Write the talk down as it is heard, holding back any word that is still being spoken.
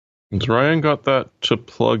Has Ryan got that to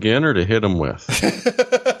plug in or to hit him with?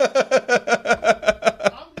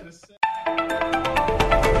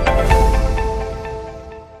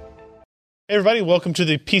 Hey everybody, welcome to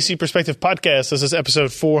the PC Perspective Podcast. This is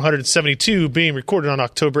episode 472, being recorded on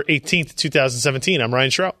October 18th, 2017. I'm Ryan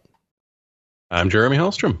Shrout. I'm Jeremy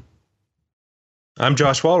Hellstrom. I'm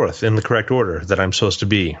Josh Walrath, in the correct order that I'm supposed to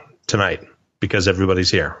be tonight, because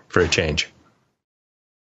everybody's here for a change.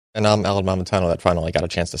 And I'm Alan Mamontano that finally got a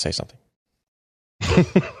chance to say something.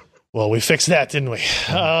 Well, we fixed that, didn't we?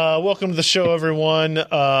 Welcome to the show, everyone.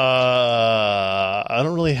 I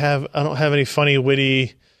don't have any funny,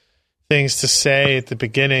 witty things to say at the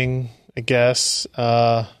beginning, I guess.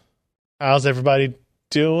 How's everybody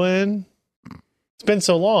doing? It's been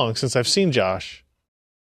so long since I've seen Josh.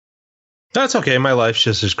 That's okay. My life's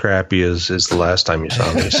just as crappy as the last time you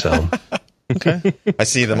saw me, so... Okay. I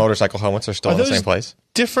see the motorcycle helmets are still in the same place.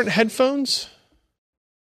 Different headphones?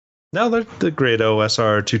 No, they're the great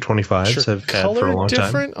OSR 225s I've had for a long time. Color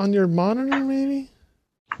different on your monitor, maybe?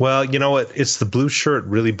 Well, you know what? It's the blue shirt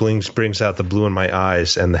really brings out the blue in my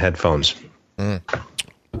eyes and the headphones. I'm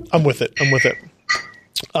with it.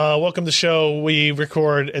 Welcome to the show. We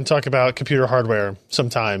record and talk about computer hardware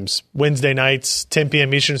sometimes. Wednesday nights, 10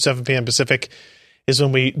 p.m. Eastern, 7 p.m. Pacific is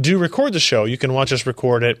when we do record the show. You can watch us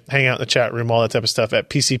record it, hang out in the chat room, all that type of stuff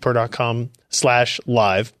at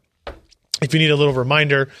pcper.com/live. If you need a little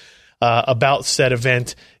reminder about said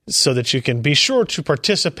event so that you can be sure to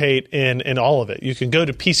participate in all of it, you can go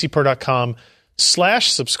to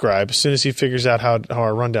pcper.com/subscribe as soon as he figures out how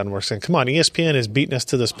our rundown works. And come on, ESPN is beating us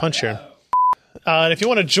to this punch here. And if you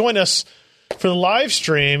want to join us for the live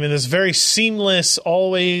stream in this very seamless,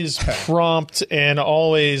 always prompt, and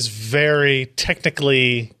always very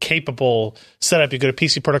technically capable setup, you go to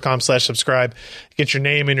pcper.com/subscribe, get your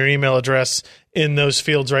name and your email address in those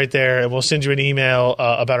fields right there, and we'll send you an email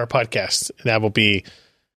about our podcast. And that will be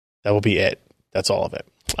it. That's all of it.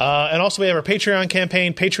 And also we have our Patreon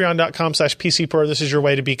campaign, patreon.com/PCPer. This is your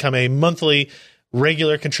way to become a monthly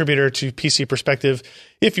regular contributor to PC Perspective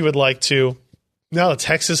if you would like to. Now the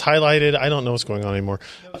text is highlighted. I don't know what's going on anymore.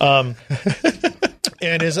 And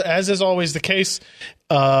as is always the case,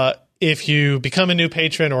 if you become a new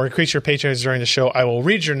patron or increase your patrons during the show, I will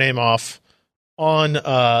read your name off on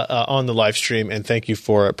the live stream and thank you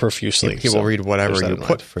for it profusely. He will read whatever you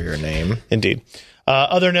put for your name. Indeed.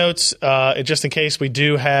 Other notes, just in case, we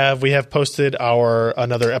have posted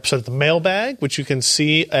another episode of the mailbag, which you can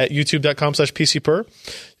see at youtube.com/PCPer.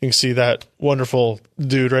 You can see that wonderful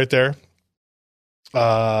dude right there.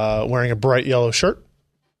 Wearing a bright yellow shirt,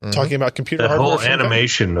 talking about computer hardware. The whole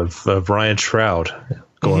animation of Ryan Shroud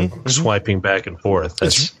going swiping back and forth.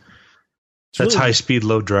 That's really, high speed,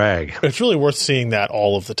 low drag. It's really worth seeing that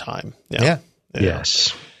all of the time. Yeah.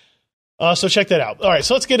 Yes. So check that out. All right,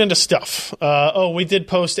 so let's get into stuff. We did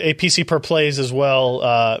post a PC Per Plays as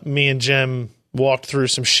well. Me and Jim walked through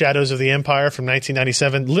some Shadows of the Empire from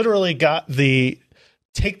 1997. Literally got the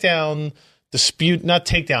takedown dispute, not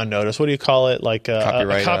takedown notice. What do you call it? Like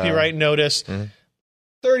a copyright notice.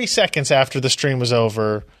 30 seconds after the stream was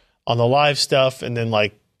over on the live stuff, and then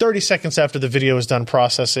like 30 seconds after the video was done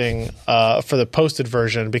processing for the posted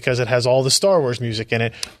version because it has all the Star Wars music in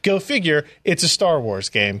it. Go figure, it's a Star Wars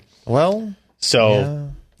game. Well, so yeah.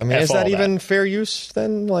 I mean, is that even fair use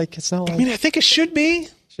then? Like, it's not like... I mean, I think it should be.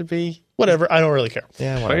 Should be. Whatever. I don't really care.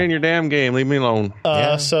 Yeah, whatever. Play in your damn game. Leave me alone.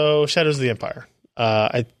 So, Shadows of the Empire.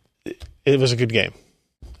 It was a good game.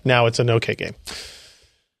 Now it's an okay game.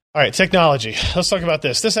 All right, technology. Let's talk about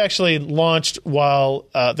this. This actually launched while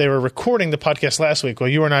they were recording the podcast last week.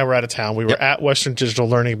 While you and I were out of town, we were at Western Digital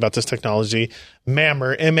learning about this technology.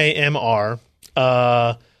 MAMR, MAMR.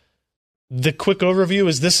 The quick overview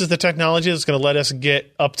is this is the technology that's going to let us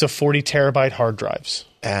get up to 40 terabyte hard drives.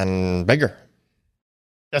 And bigger.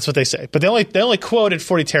 That's what they say. But they only quoted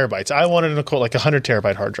 40 terabytes. I wanted to quote like a 100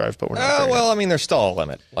 terabyte hard drive, but we're not there yet. I mean, there's still a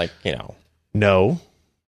limit. Like, you know. No.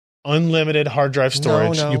 Unlimited hard drive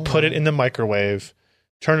storage. You put it in the microwave,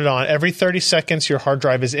 turn it on. Every 30 seconds, your hard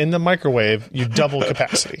drive is in the microwave. You double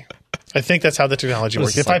capacity. I think that's how the technology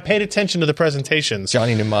works. If I paid attention to the presentations.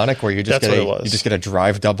 Johnny Mnemonic, where you just get a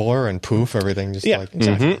drive doubler and poof, everything just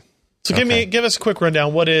exactly. So give us a quick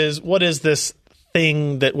rundown. What is this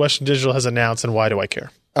thing that Western Digital has announced, and why do I care?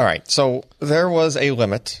 All right. So there was a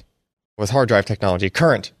limit with hard drive technology,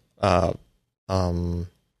 current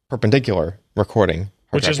perpendicular recording.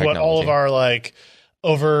 Which is what all of our like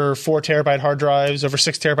over 4 terabyte hard drives, over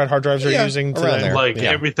 6 terabyte hard drives are using today. Like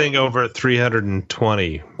everything over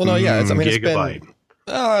 320 well, no, yeah, it's, I mean, gigabyte.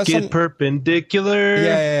 Get perpendicular.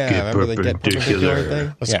 Yeah. Get Remember the Get Perpendicular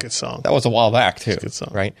thing? That's a good song. That was a while back, too. That's a good song.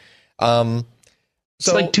 Right?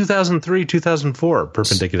 It's like 2003, 2004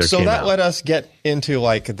 perpendicular So came that out. let us get into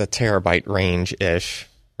like the terabyte range-ish,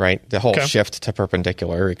 right? The whole shift to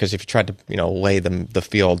perpendicular, because if you tried to, lay the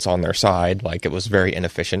fields on their side, like it was very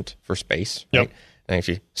inefficient for space, right? Yep. And if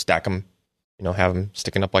you stack them, have them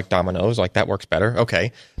sticking up like dominoes, like that works better.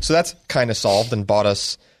 Okay. So that's kind of solved and bought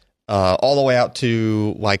us all the way out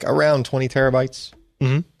to like around 20 terabytes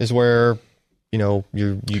is where,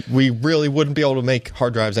 we really wouldn't be able to make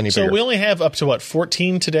hard drives any bigger. So we only have up to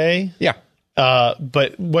 14 today? Yeah.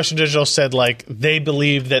 But Western Digital said like they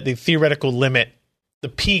believe that the theoretical limit, the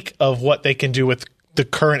peak of what they can do with the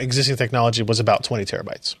current existing technology was about 20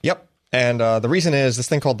 terabytes. Yep. And the reason is this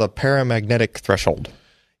thing called the paramagnetic threshold.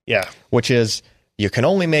 Yeah. Which is you can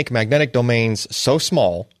only make magnetic domains so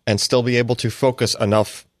small and still be able to focus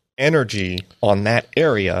enough energy on that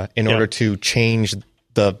area in order to change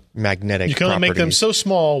the magnetic You can only make them properties. so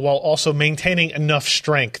small while also maintaining enough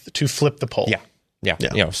strength to flip the pole.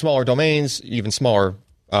 Yeah. Smaller domains, even smaller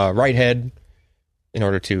right head in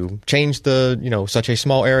order to change the, such a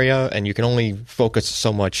small area, and you can only focus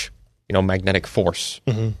so much, magnetic force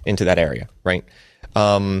into that area, right?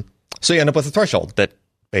 So you end up with a threshold that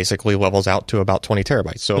basically levels out to about 20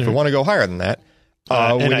 terabytes. So if we want to go higher than that,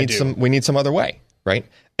 we need some other way, right?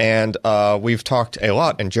 And we've talked a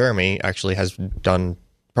lot, and Jeremy actually has done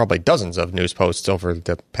probably dozens of news posts over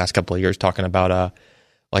the past couple of years talking about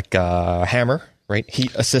MAMR, right?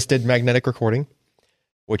 Heat assisted magnetic recording,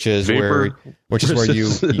 which is where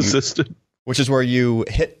you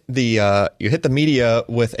hit the media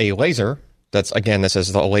with a laser. That's this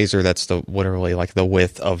is the laser that's literally like the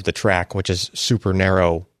width of the track, which is super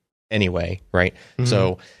narrow anyway, right?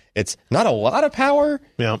 So it's not a lot of power,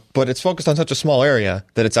 but it's focused on such a small area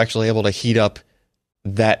that it's actually able to heat up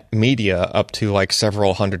that media up to like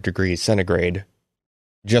several hundred degrees centigrade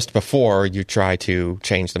just before you try to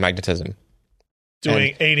change the magnetism.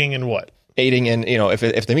 Aiding in what? Aiding in,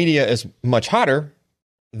 if the media is much hotter,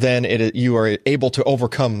 then you are able to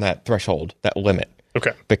overcome that threshold, that limit.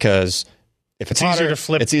 Okay. Because if it's hotter,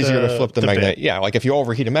 it's easier to flip the magnet. Yeah, like if you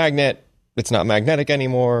overheat a magnet, it's not magnetic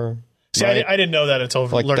anymore. See, right? I didn't know that until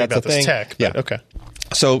learning about this tech. But okay.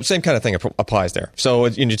 So same kind of thing applies there. So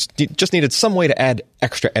you just needed some way to add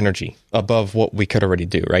extra energy above what we could already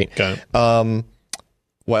do, right? Got it.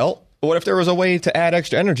 Well, what if there was a way to add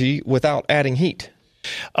extra energy without adding heat?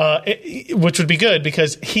 Which would be good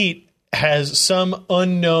because heat has some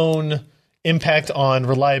unknown impact on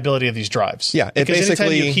reliability of these drives. Yeah, because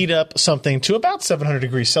anytime you heat up something to about 700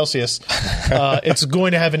 degrees Celsius, it's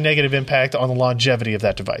going to have a negative impact on the longevity of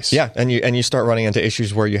that device. Yeah, and you start running into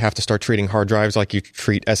issues where you have to start treating hard drives like you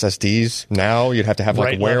treat SSDs now. You'd have to have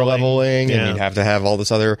like wear leveling, and you'd have to have all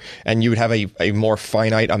this other, and you would have a more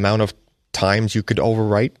finite amount of times you could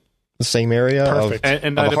overwrite the same area. Perfect.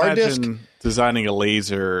 And of I'd a hard imagine disk. designing a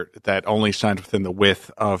laser that only shines within the width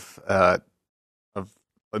of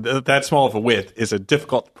that small of a width is a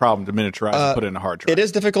difficult problem to miniaturize and put in a hard drive. It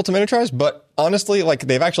is difficult to miniaturize, but honestly, like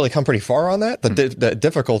they've actually come pretty far on that. The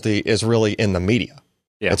difficulty is really in the media.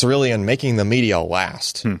 Yeah. It's really in making the media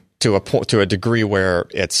last to a degree where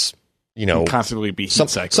it's constantly be heat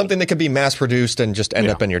cycled. something that can be mass produced and just end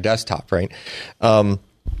up in your desktop, right?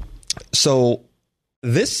 So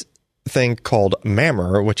this thing called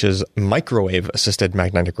MAMR, which is microwave assisted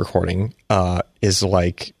magnetic recording, is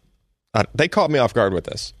like they caught me off guard with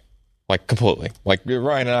this, like completely. Like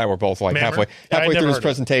Ryan and I were both like MAMR? halfway through this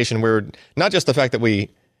presentation. We were not just the fact that we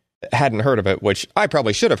hadn't heard of it, which I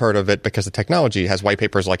probably should have heard of it because the technology has white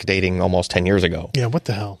papers like dating almost 10 years ago. Yeah, what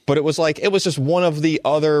the hell? But it was just one of the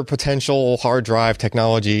other potential hard drive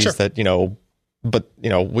technologies that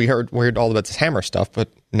we heard all about this HAMR stuff, but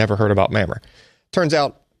never heard about MAMR. Turns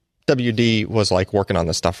out WD was like working on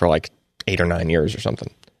this stuff for like 8 or 9 years or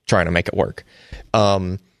something, trying to make it work.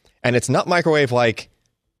 And it's not microwave like,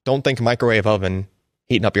 don't think microwave oven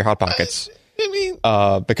heating up your hot pockets.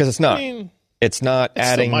 Because it's not. It's not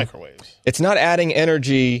adding microwaves. It's not adding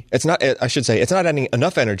energy. It's not adding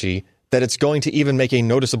enough energy that it's going to even make a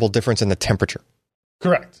noticeable difference in the temperature.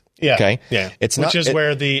 Correct. Yeah. Okay. Yeah. Which is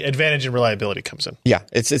where the advantage in reliability comes in. Yeah.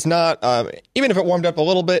 It's not even if it warmed up a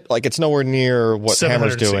little bit, like it's nowhere near what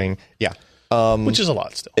HAMR's doing. Yeah. Which is a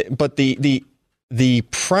lot still. But the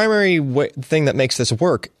primary thing that makes this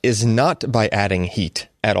work is not by adding heat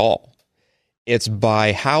at all. It's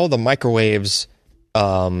by how the microwaves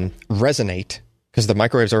resonate, because the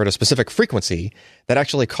microwaves are at a specific frequency that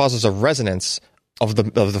actually causes a resonance of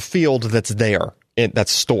the field that's there,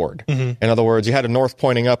 that's stored. In other words, you had a north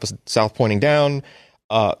pointing up, a south pointing down.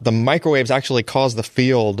 The microwaves actually cause the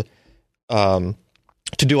field to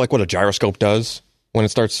do like what a gyroscope does when it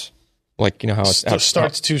starts Like, you know how it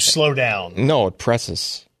starts to slow down. No, it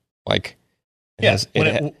presses. Like,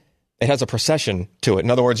 it has a precession to it.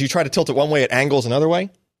 In other words, you try to tilt it one way, it angles another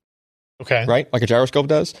way. Okay. Right? Like a gyroscope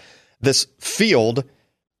does. This field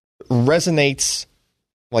resonates,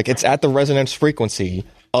 like it's at the resonance frequency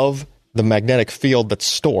of the magnetic field that's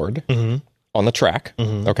stored on the track.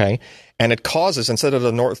 Okay. And it causes, instead of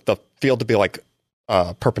the field to be like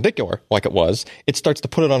perpendicular, like it was, it starts to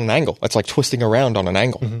put it on an angle. It's like twisting around on an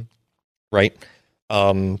angle. Right?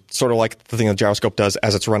 Sort of like the thing the gyroscope does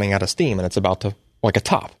as it's running out of steam and it's about to, like a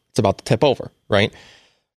top, it's about to tip over. Right?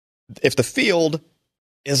 If the field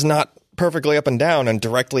is not perfectly up and down and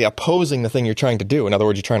directly opposing the thing you're trying to do, in other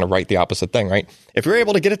words, you're trying to write the opposite thing, right? If you're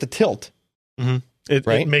able to get it to tilt, it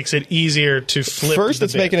makes it easier to flip. First,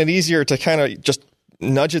 it's making it easier to kind of just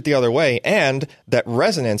nudge it the other way, and that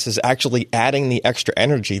resonance is actually adding the extra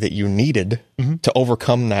energy that you needed to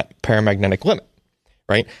overcome that paramagnetic limit,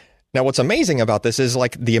 right? Now, what's amazing about this is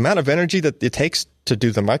like the amount of energy that it takes to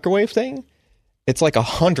do the microwave thing, it's like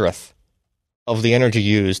 100th of the energy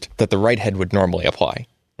used that the right head would normally apply.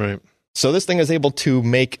 Right. So this thing is able to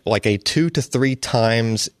make like a 2 to 3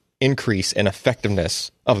 times increase in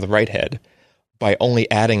effectiveness of the right head by only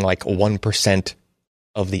adding like 1%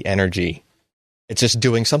 of the energy. It's just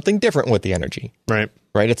doing something different with the energy. Right.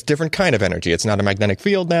 Right? It's a different kind of energy. It's not a magnetic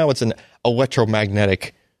field now. It's an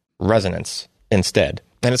electromagnetic resonance instead.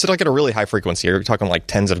 And it's like at a really high frequency. You're talking like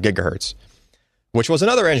tens of gigahertz, which was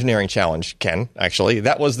another engineering challenge, Ken, actually.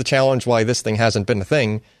 That was the challenge why this thing hasn't been a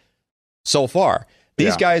thing so far.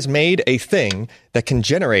 These guys made a thing that can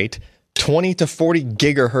generate 20 to 40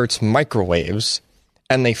 gigahertz microwaves,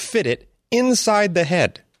 and they fit it inside the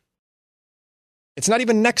head. It's not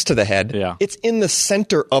even next to the head. Yeah. It's in the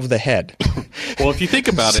center of the head. Well, if you think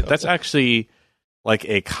about it, that's actually like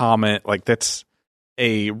that's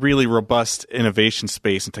a really robust innovation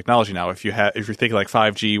space and technology now. If you're thinking like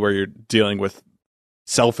 5G, where you're dealing with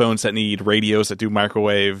cell phones that need radios that do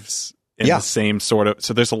microwaves in the same sort of.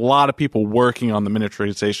 So there's a lot of people working on the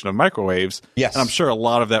miniaturization of microwaves. Yes. And I'm sure a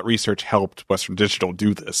lot of that research helped Western Digital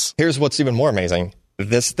do this. Here's what's even more amazing.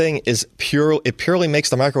 This thing is it purely makes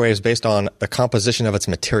the microwaves based on the composition of its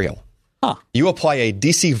material. You apply a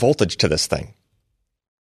DC voltage to this thing,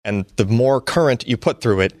 and the more current you put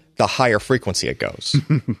through it, the higher frequency it goes.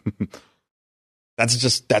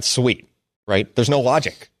 That's sweet, right? There's no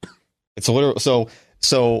logic. It's a little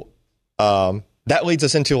so that leads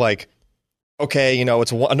us into like, okay, you know,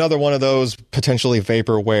 it's another one of those potentially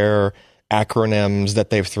vaporware acronyms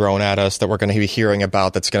that they've thrown at us that we're going to be hearing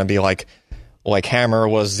about. That's going to be like MAMR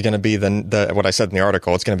was going to be the what I said in the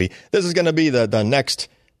article. This is going to be the next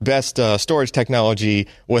best storage technology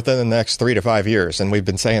within the next 3 to 5 years, and we've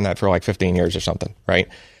been saying that for like 15 years or something, right?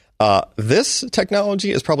 This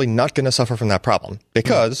technology is probably not going to suffer from that problem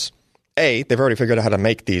because A, they've already figured out how to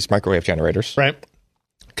make these microwave generators, right?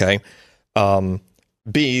 Okay.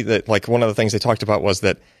 B, that like one of the things they talked about was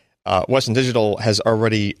that Western Digital has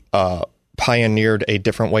already pioneered a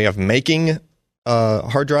different way of making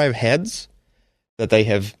hard drive heads that they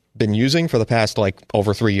have been using for the past like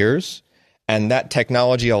over 3 years. And that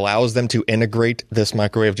technology allows them to integrate this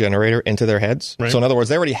microwave generator into their heads. Right. So in other words,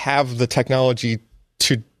 they already have the technology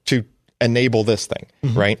to enable this thing,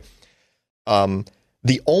 right?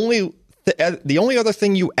 The only other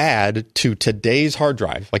thing you add to today's hard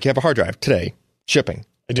drive, like you have a hard drive today, shipping.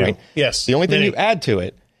 I do. Right? Yes. The only thing you add to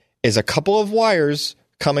it is a couple of wires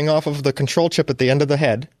coming off of the control chip at the end of the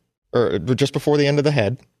head, or just before the end of the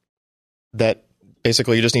head, that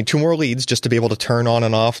basically you just need 2 more leads just to be able to turn on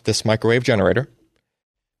and off this microwave generator.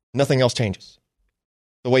 Nothing else changes.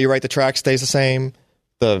 The way you write the track stays the same.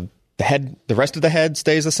 The rest of the head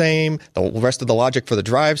stays the same. The rest of the logic for the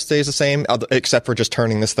drive stays the same, except for just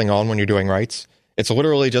turning this thing on when you're doing writes. It's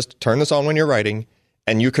literally just turn this on when you're writing,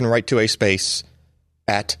 and you can write to a space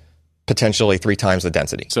at potentially 3 times the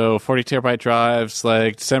density. So 40 terabyte drives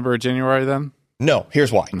like December or January then? No,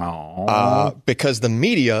 here's why. No. Because the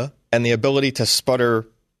media and the ability to sputter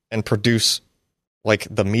and produce like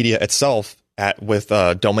the media itself with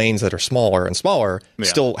domains that are smaller and smaller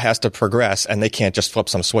still has to progress, and they can't just flip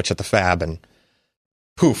some switch at the fab and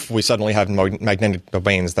poof, we suddenly have magnetic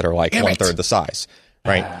domains that are like 1/3 the size,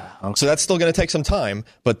 right? Okay. So that's still going to take some time,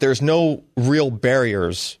 but there's no real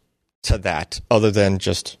barriers to that other than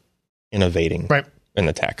just innovating in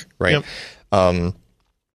the tech, right? Yep.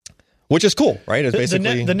 Which is cool, right? It's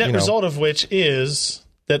basically the net result of which is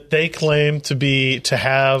that they claim to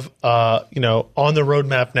have on the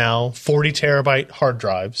roadmap now 40 terabyte hard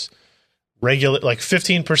drives, regular like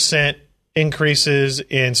 15% increases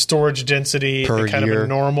in storage density per and kind year. of a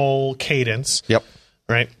normal cadence. Yep.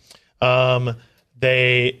 Right.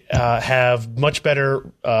 They have much better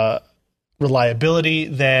reliability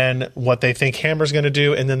than what they think Hammer's going to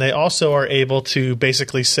do. And then they also are able to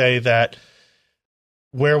basically say that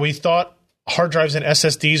where we thought hard drives and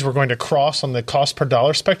SSDs were going to cross on the cost per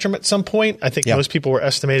dollar spectrum at some point, I think most people were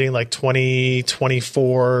estimating like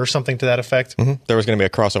 2024 or something to that effect. Mm-hmm. There was going to be a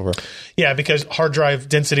crossover. Yeah, because hard drive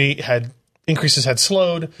density had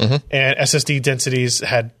slowed, and SSD densities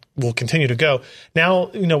will continue to go. Now,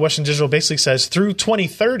 Western Digital basically says through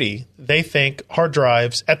 2030, they think hard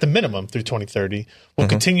drives, at the minimum through 2030, will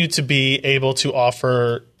continue to be able to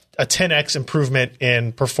offer a 10x improvement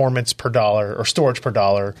in performance per dollar or storage per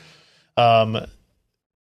dollar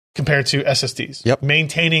compared to SSDs,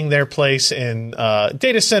 maintaining their place in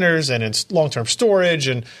data centers and in long-term storage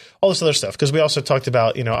and all this other stuff. Because we also talked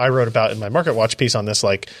about, I wrote about in my MarketWatch piece on this,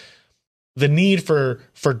 like the need for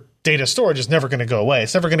data storage is never going to go away.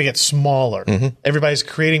 It's never going to get smaller. Everybody's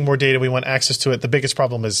creating more data. We want access to it. The biggest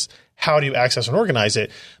problem is how do you access and organize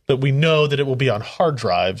it? But we know that it will be on hard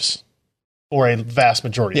drives or a vast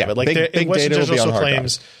majority of it. Like big Western data will be Digital on hard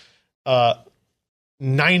claims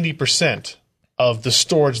 90% of the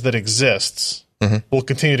storage that exists will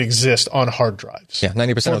continue to exist on hard drives. Yeah,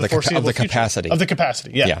 90% of the capacity. Of the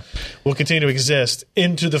capacity, yeah. Will continue to exist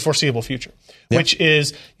into the foreseeable future, which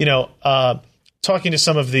is, talking to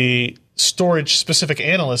some of the storage-specific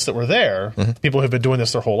analysts that were there, people who have been doing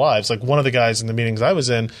this their whole lives, like one of the guys in the meetings I was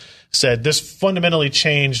in said, this fundamentally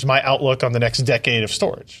changed my outlook on the next decade of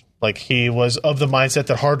storage. Like, he was of the mindset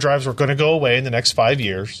that hard drives were going to go away in the next 5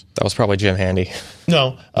 years. That was probably Jim Handy.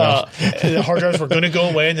 No. Hard drives were going to go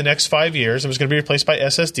away in the next 5 years. It was going to be replaced by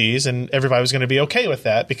SSDs, and everybody was going to be okay with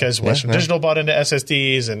that because Western Digital bought into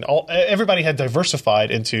SSDs, and everybody had diversified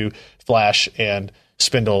into flash and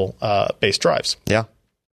spindle-based drives. Yeah.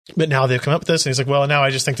 But now they've come up with this, and he's like, well, now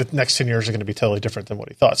I just think that the next 10 years are going to be totally different than what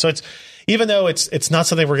he thought. So it's, even though it's not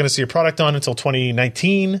something we're going to see a product on until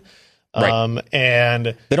 2019, right.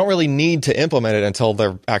 And they don't really need to implement it until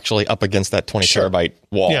they're actually up against that 20 terabyte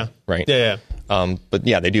wall. Yeah. Right. Yeah. But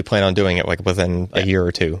yeah, they do plan on doing it like within a year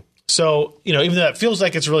or two. So, even though it feels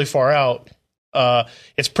like it's really far out,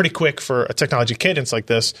 it's pretty quick for a technology cadence like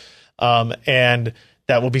this. And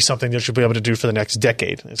that will be something that you'll be able to do for the next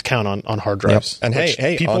decade is count on hard drives. Yep. And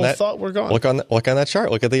hey, people on that, thought were gone. Look on that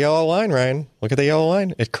chart. Look at the yellow line, Ryan. Look at the yellow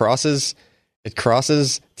line. It crosses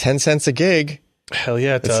 10 cents a gig. Hell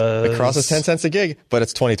yeah, it does. It crosses 10 cents a gig, but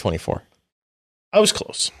it's 2024. I was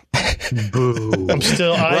close. Boo. I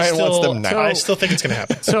still think it's going to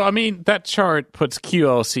happen. So, I mean, that chart puts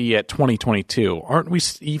QLC at 2022. Aren't we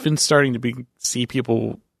even starting to see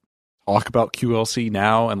people talk about QLC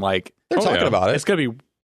now? And like, they're talking about it. It's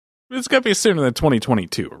gonna be sooner than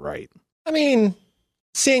 2022, right? I mean,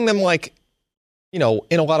 seeing them like, in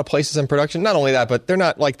a lot of places in production. Not only that, but they're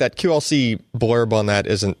not like that QLC blurb on that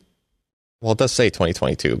isn't. Well, it does say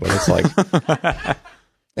 2022, but it's like,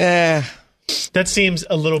 That seems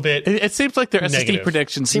a little bit. It seems like their negative. SSD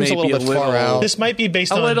predictions seems may a little be bit far out. This might be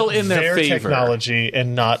based a on little in their favor. technology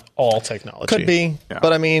and not all technology. Could be,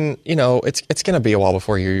 but I mean, it's going to be a while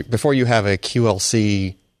before you have a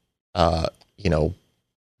QLC,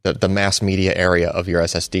 the mass media area of your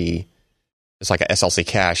SSD. It's like a SLC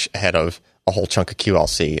cache ahead of a whole chunk of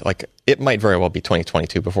QLC. Like, it might very well be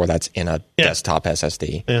 2022 before that's in a desktop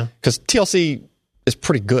SSD. Yeah, because TLC is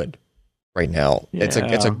pretty good right now. Yeah.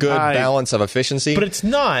 It's a good balance of efficiency, but it's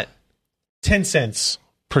not 10 cents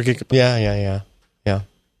per gigabit. Yeah.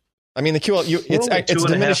 I mean, the it's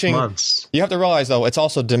diminishing. You have to realize though, it's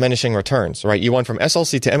also diminishing returns, right? You went from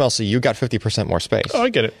SLC to MLC, you got 50% more space. Oh, I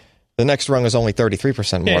get it. The next rung is only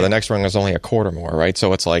 33% more. Yeah. The next rung is only a quarter more, right?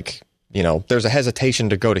 So it's like, there's a hesitation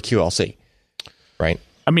to go to QLC, right?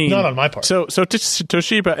 I mean, not on my part. So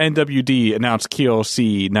Toshiba NWD announced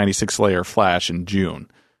QLC 96-layer flash in June.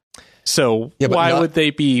 So why would they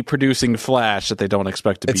be producing flash that they don't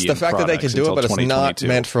expect to be? It's the fact that they can do it, but it's not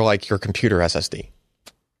meant for like your computer SSD.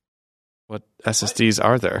 What SSDs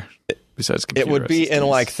are there besides computer It would be SSDs? in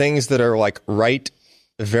like things that are like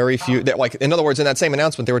very few. That, like, in other words, in that same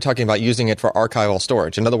announcement, they were talking about using it for archival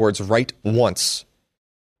storage. In other words, write once,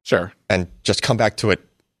 sure, and just come back to it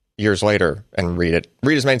years later and read it.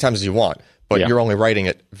 Read as many times as you want, but you're only writing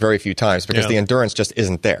it very few times because the endurance just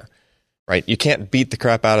isn't there. Right? You can't beat the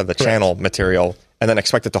crap out of the channel material and then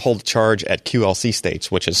expect it to hold charge at QLC states,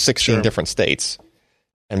 which is 16 different states,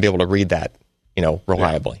 and be able to read that,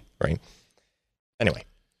 reliably. Right? Anyway.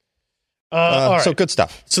 All right. So good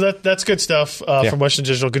stuff. So that's good stuff from Western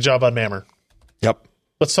Digital. Good job on MAMR. Yep.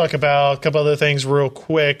 Let's talk about a couple other things real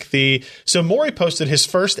quick. So Maury posted his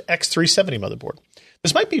first X370 motherboard.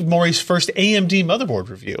 This might be Maury's first AMD motherboard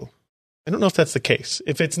review. I don't know if that's the case.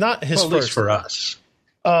 If it's not his Well, at least first for us.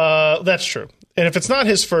 that's true. And if it's not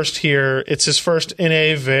his first here, it's his first in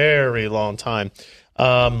a very long time.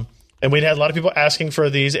 And we'd had a lot of people asking for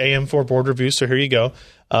these AM4 board reviews, so here you go.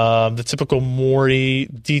 The typical Mori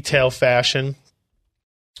detail fashion.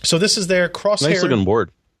 So this is their crosshair. Nice looking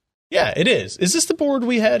board. Yeah, it is. Is this the board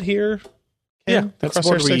we had here? Yeah, that's the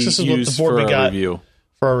board we This is what the used board for we our got review.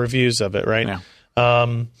 for our reviews of it, right? Yeah.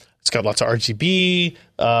 It's got lots of RGB.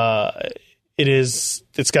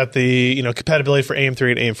 It's got the compatibility for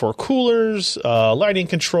AM3 and AM4 coolers, lighting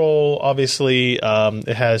control. Obviously,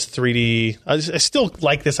 it has 3D. I still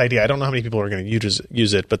like this idea. I don't know how many people are going to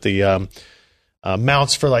use it, but the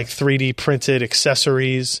mounts for like 3D printed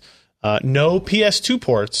accessories. No PS2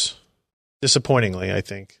 ports. Disappointingly, I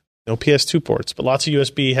think no PS2 ports, but lots of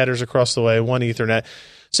USB headers across the way. One Ethernet.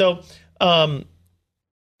 So,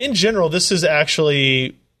 in general, this is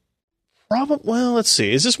actually. Well, let's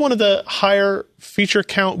see. Is this one of the higher feature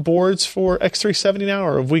count boards for X370 now,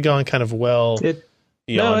 or have we gone kind of beyond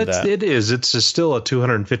that? It is. It's still a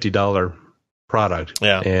 $250 product.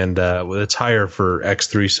 Yeah. And it's higher for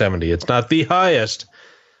X370. It's not the highest,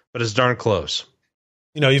 but it's darn close.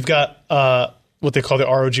 You've got what they call the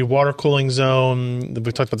ROG water cooling zone.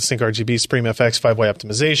 We talked about the Sync RGB, Supreme FX, 5-way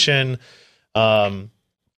optimization.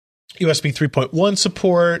 USB 3.1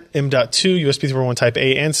 support, M.2, USB 3.1 Type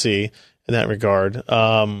A and C. In that regard,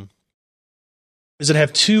 does it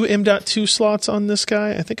have 2 M.2 slots on this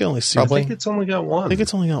guy? I think I only see. I think it's only got one. I think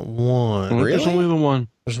it's only got one. There's only the one.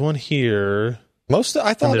 There's one here. I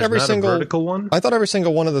thought every single vertical one. I thought every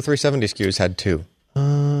single one of the 370 SKUs had 2.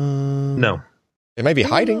 No, It may be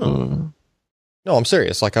hiding. No, I'm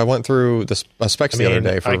serious. Like I went through the specs the other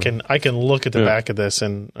day. I can look at the back of this,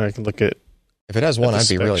 and I can look at. If it has one, I'd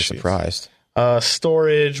be spec really sheets. surprised.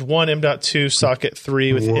 Storage, one M.2 socket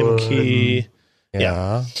 3 with M key.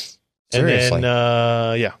 Yeah. And Seriously.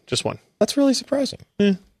 then, just one. That's really surprising.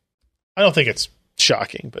 I don't think it's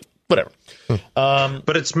shocking, but whatever.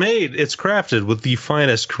 but it's crafted with the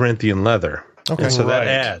finest Corinthian leather. Okay. And so that Right.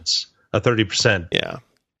 adds a 30%. Yeah.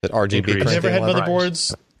 That RGB. Increase. Have you ever had leather.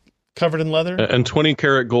 motherboards covered in leather? And 20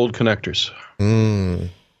 karat gold connectors. And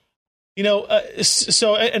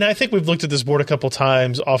I think we've looked at this board a couple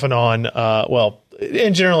times off and on.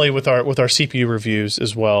 And generally with our CPU reviews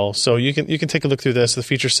as well. So you can take a look through this. The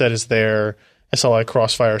feature set is there. SLI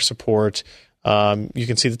Crossfire support. You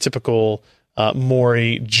can see the typical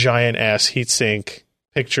Mori giant ass heatsink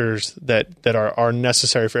pictures that are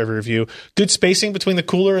necessary for every review. Good spacing between the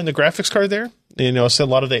cooler and the graphics card there. So a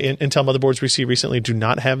lot of the Intel motherboards we see recently do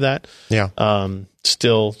not have that. Yeah.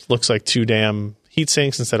 Still looks like 2 damn heat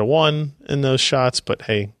sinks instead of 1 in those shots, but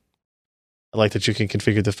hey, I like that you can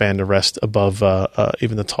configure the fan to rest above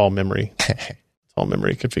even the tall memory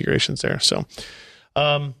configurations there. So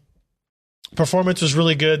performance was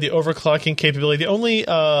really good. The overclocking capability. The only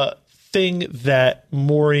thing that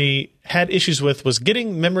Mori had issues with was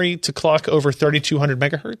getting memory to clock over 3200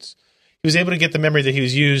 megahertz. He was able to get the memory that he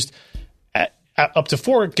was used at up to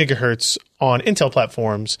 4 gigahertz on Intel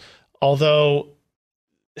platforms, although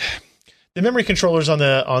the memory controllers on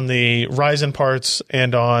the Ryzen parts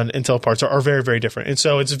and on Intel parts are very, very different. And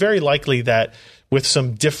so it's very likely that with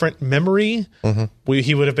some different memory,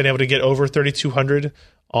 he would have been able to get over 3200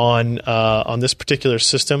 on this particular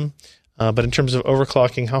system. But in terms of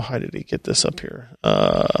overclocking, how high did he get this up here?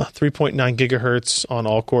 3.9 gigahertz on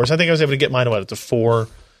all cores. I think I was able to get mine up to 4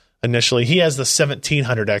 initially. He has the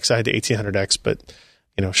 1700X. I had the 1800X, but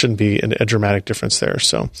shouldn't be a dramatic difference there.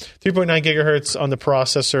 So 3.9 gigahertz on the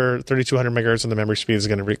processor, 3200 megahertz on the memory speed is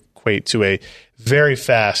going to equate to a very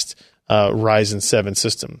fast Ryzen 7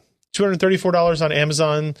 system. $234 on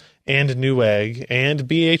Amazon and Newegg and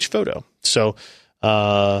BH Photo. So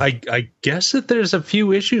I guess that there's a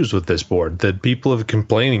few issues with this board that people have been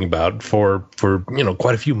complaining about for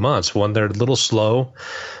quite a few months. One, they're a little slow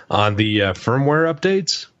on the firmware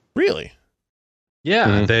updates. Really?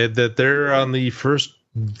 Yeah, they're on the first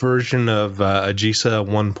version of AGESA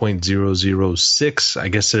 1.006. I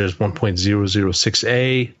guess there's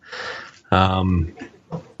 1.006A.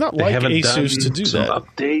 Not like Asus to do that.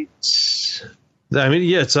 Updates. I mean,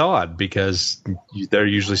 yeah, it's odd because they're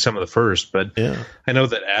usually some of the first, but I know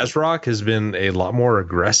that ASRock has been a lot more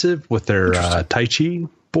aggressive with their Tai Chi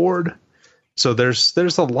board. So there's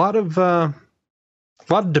a lot of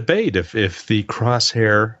debate if the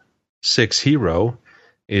Crosshair 6 Hero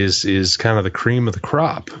is kind of the cream of the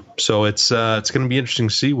crop. So it's going to be interesting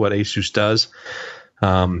to see what Asus does.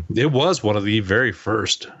 It was one of the very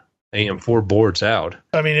first AM4 boards out.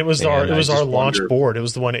 I mean, it was our launch board. It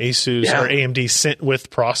was the one Asus or AMD sent with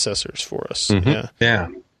processors for us. Yeah.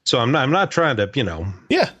 So I'm not trying to,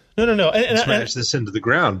 Yeah. No. And smash this into the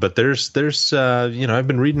ground. But there's I've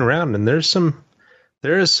been reading around, and there is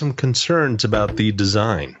some concerns about the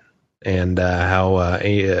design and how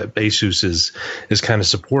Asus is kind of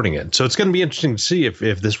supporting it. So it's going to be interesting to see if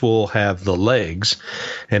this will have the legs,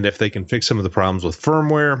 and if they can fix some of the problems with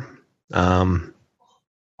firmware.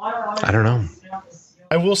 I don't know.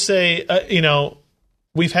 I will say,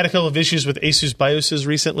 we've had a couple of issues with Asus BIOSes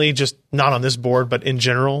recently, just not on this board, but in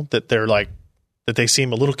general, that they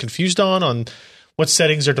seem a little confused on what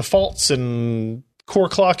settings are defaults and core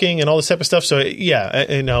clocking and all this type of stuff. So yeah,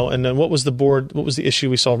 and then what was the issue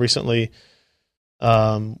we saw recently?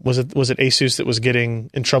 Was it Asus that was getting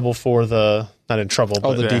in trouble for the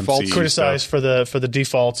defaults, criticized for the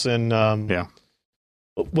defaults and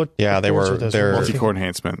they were their multi-core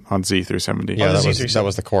enhancement on Z370. Yeah, that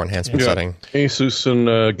was the core enhancement setting. Asus and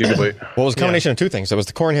Gigabyte. Well, it was a combination of two things. It was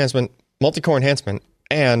the core enhancement, multi-core enhancement,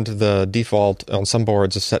 and the default on some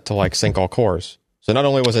boards is set to like sync all cores. So not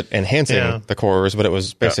only was it enhancing the cores, but it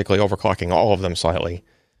was basically overclocking all of them slightly,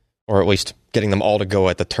 or at least getting them all to go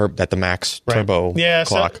at the max turbo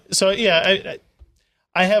clock.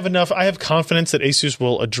 I have confidence that Asus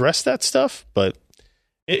will address that stuff, but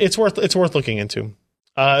it's worth looking into.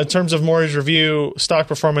 In terms of Maury's review, stock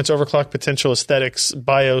performance, overclock potential, aesthetics,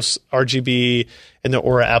 BIOS, RGB, and the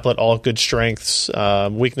Aura applet, all good strengths.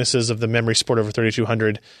 Weaknesses of the memory support over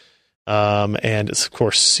 3200, and of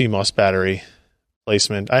course CMOS battery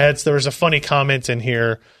placement. There was a funny comment in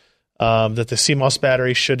here that the CMOS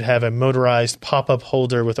battery should have a motorized pop-up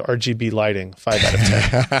holder with RGB lighting. 5 out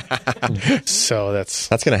of 10. So that's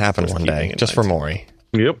going to happen one day, just for Maury.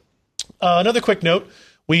 Yep. Another quick note.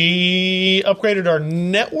 We upgraded our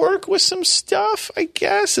network with some stuff, I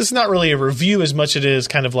guess. It's not really a review as much as it is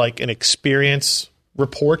kind of like an experience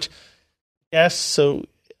report. Yes. So,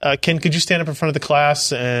 Ken, could you stand up in front of the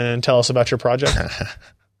class and tell us about your project?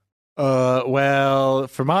 Well,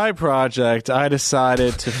 for my project, I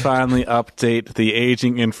decided to finally update the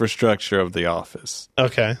aging infrastructure of the office.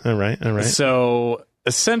 Okay. All right. So,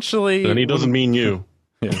 essentially... And he doesn't mean you.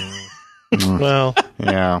 Yeah. Well...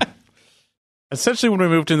 Yeah. Essentially, when we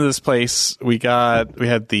moved into this place, we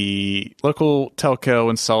had the local telco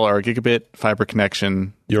install our gigabit fiber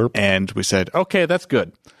connection, and we said, okay, that's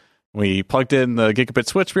good. We plugged in the gigabit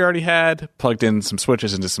switch we already had, plugged in some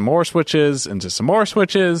switches into some more switches, and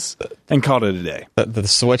called it a day. The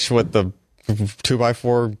switch with the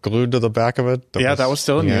 2x4 glued to the back of it? That was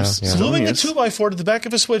still in use. Yeah. Gluing a 2x4 to the back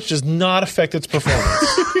of a switch does not affect its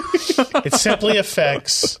performance. It simply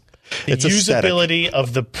affects... the usability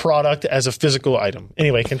of the product as a physical item.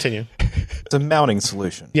 Anyway, continue. It's a mounting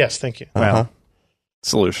solution. Yes, thank you. Well,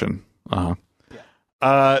 solution.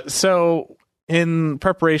 So in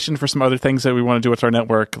preparation for some other things that we want to do with our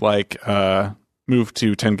network, like move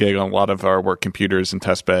to 10 gig on a lot of our work computers and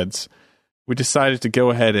test beds, we decided to go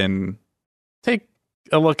ahead and take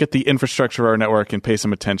a look at the infrastructure of our network and pay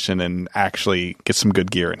some attention and actually get some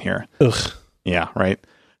good gear in here. Ugh. Yeah, right.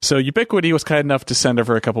 So Ubiquiti was kind enough to send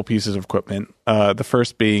over a couple pieces of equipment. The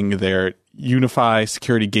first being their Unify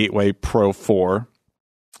Security Gateway Pro 4,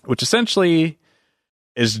 which essentially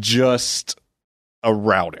is just a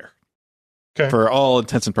router for all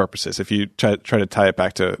intents and purposes. If you try to tie it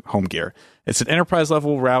back to home gear, it's an enterprise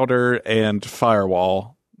level router and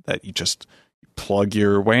firewall that you just plug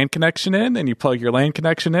your WAN connection in, and you plug your LAN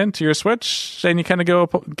connection in to your switch, and you kind of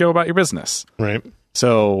go about your business. Right.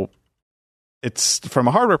 So. It's from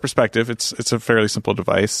a hardware perspective, it's a fairly simple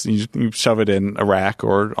device. You shove it in a rack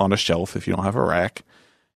or on a shelf if you don't have a rack,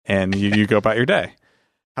 and you go about your day.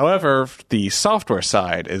 However, the software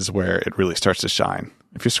side is where it really starts to shine.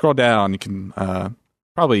 If you scroll down, you can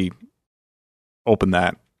probably open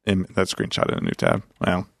that screenshot in a new tab.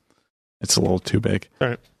 Well, it's a little too big.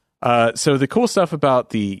 All right. So the cool stuff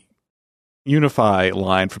about the Unify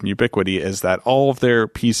line from Ubiquiti is that all of their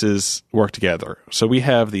pieces work together. So we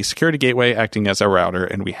have the security gateway acting as our router,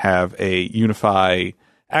 and we have a Unify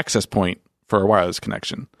access point for our wireless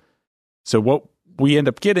connection. So what we end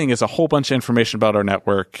up getting is a whole bunch of information about our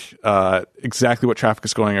network, exactly what traffic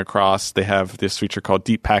is going across. They have this feature called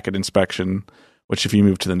Deep Packet Inspection, which if you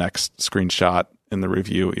move to the next screenshot in the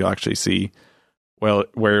review, you'll actually see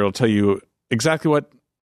where it'll tell you exactly what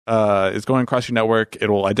is going across your network. It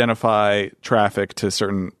will identify traffic to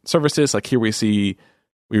certain services. Like here we've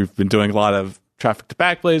been doing a lot of traffic to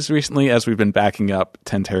Backblaze recently as we've been backing up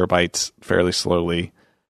 10 terabytes fairly slowly.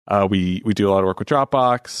 We do a lot of work with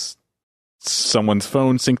Dropbox, someone's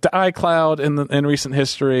phone synced to iCloud in recent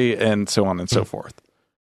history, and so on and so forth.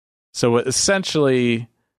 So essentially,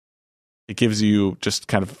 it gives you just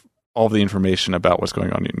kind of all the information about what's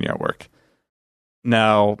going on in your network.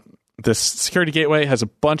 Now, this security gateway has a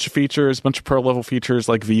bunch of features, a bunch of pro level features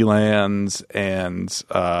like VLANs and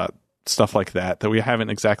stuff like that we haven't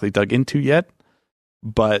exactly dug into yet.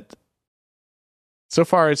 But so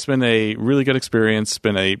far, it's been a really good experience.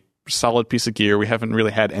 Been a solid piece of gear. We haven't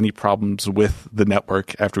really had any problems with the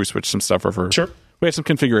network after we switched some stuff over. Sure. We had some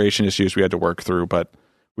configuration issues we had to work through, but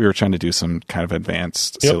we were trying to do some kind of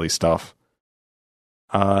advanced, silly stuff.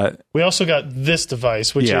 We also got this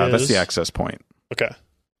device, which is... that's the access point. Okay.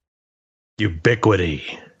 Ubiquity.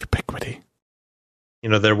 You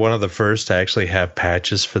know, they're one of the first to actually have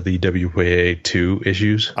patches for the WPA2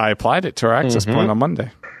 issues. I applied it to our access point on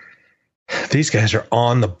Monday. These guys are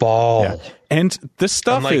on the ball. Yeah. And this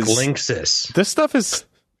stuff Unlike is... Linksys. This stuff is...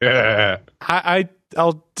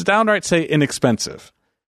 I'll downright say inexpensive.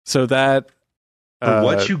 So that... For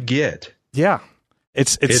what you get. Yeah.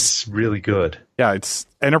 It's really good. Yeah, it's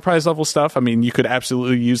enterprise level stuff. I mean, you could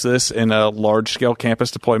absolutely use this in a large scale campus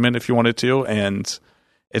deployment if you wanted to, and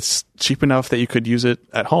it's cheap enough that you could use it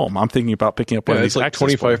at home. I'm thinking about picking up one of these. It's like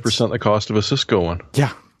 25% the cost of a Cisco one.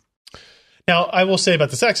 Yeah. Now, I will say about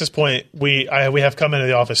this access point, we have come into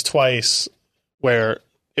the office twice where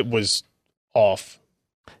it was off.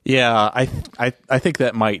 Yeah, I think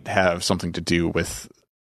that might have something to do with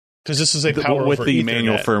because this is a power with over the Ethernet.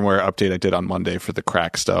 manual firmware update I did on Monday for the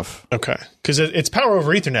crack stuff. Okay, because it's power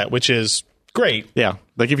over Ethernet, which is great. Yeah,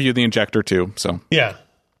 they give you the injector too. So yeah.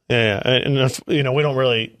 And we don't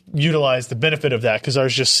really utilize the benefit of that because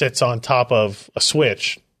ours just sits on top of a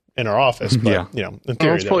switch in our office. But, in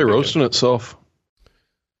theory, it's probably roasting itself.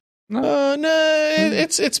 No,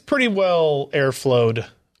 it's pretty well airflowed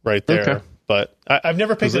right there. Okay. But I've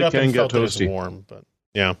never picked it up and felt it as warm. But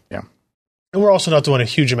yeah. And we're also not doing a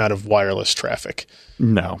huge amount of wireless traffic.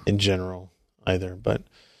 No, in general either. But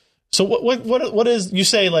so what is, you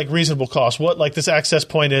say, like, reasonable cost? What, like, this access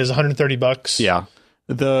point is $130? Yeah.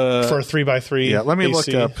 For a 3x3. Yeah, let me AC.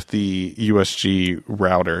 look up the USG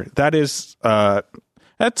router. That is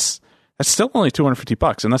that's still only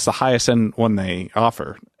 $250, and that's the highest end one they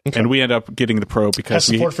offer. Okay. And we end up getting the Pro because has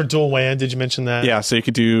support for dual WAN. Did you mention that? Yeah, so you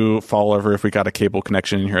could do failover if we got a cable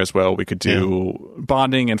connection in here as well. We could do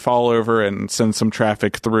bonding and failover and send some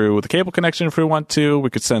traffic through the cable connection if we want to. We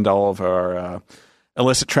could send all of our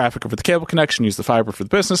illicit traffic over the cable connection, use the fiber for the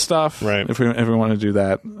business stuff. Right. If we want to do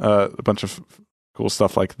that, a bunch of cool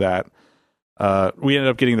stuff like that. We ended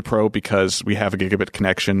up getting the Pro because we have a gigabit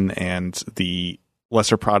connection, and the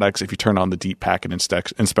lesser products, if you turn on the deep packet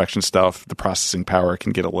inspection stuff, the processing power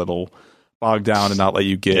can get a little bogged down and not let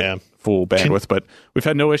you get full bandwidth. But we've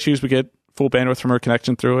had no issues. We get full bandwidth from our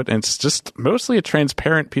connection through it, and it's just mostly a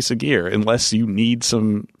transparent piece of gear unless you need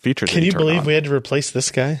some features. Can you believe we had to replace this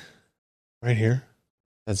guy right here?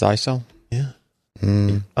 That's ISO? Yeah.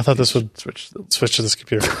 I thought this would switch to this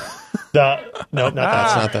computer. No, not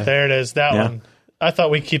that. Not that. There it is. That one. I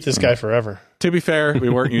thought we'd keep this guy forever. To be fair, we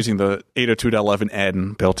weren't using the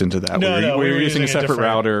 802.11n built into that. No, we were using a separate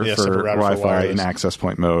router for Wi-Fi in access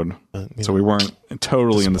point mode. So we weren't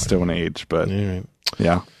totally in the Stone Age, but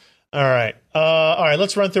yeah. All right.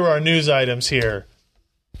 Let's run through our news items here.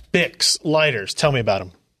 Bix lighters. Tell me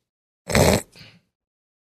about them.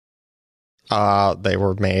 They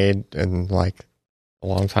were made in like a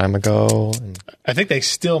long time ago. And I think they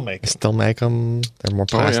still make them. Still make them. They're more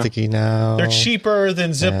plasticky now. They're cheaper than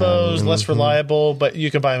Zippos, less reliable, but you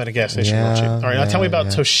can buy them at a gas station real cheap. All right, now tell me about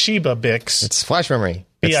Toshiba Bix. It's flash memory.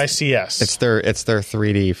 BICS. It's their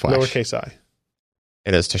 3D flash. Lowercase I.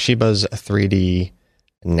 It is Toshiba's 3D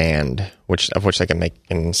NAND, of which they can make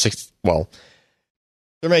in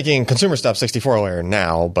they're making consumer stuff 64 layer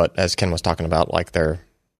now, but as Ken was talking about, like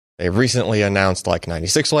they recently announced like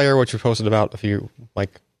 96 layer, which we posted about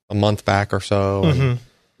a month back or so. Mm-hmm.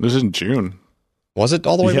 This is in June. Was it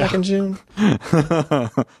all the way back in June?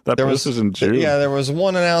 This was in June. Yeah, there was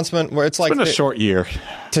one announcement where it's been a short year.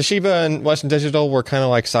 Toshiba and Western Digital were kind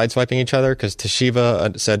of like sideswiping each other because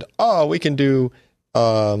Toshiba said, "Oh, we can do."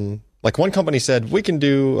 Like one company said, "We can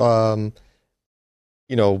do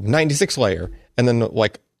 96 layer," and then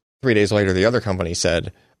like 3 days later, the other company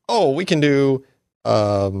said, "Oh, we can do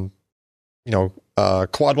quad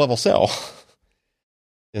level cell."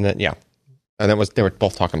 And then they were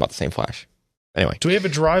both talking about the same flash. Anyway, do we have a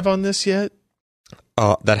drive on this yet?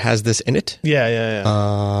 That has this in it? Yeah.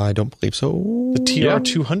 I don't believe so. The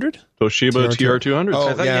TR200? Toshiba TR200. Oh,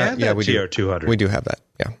 I thought you had that we TR200. We do have that.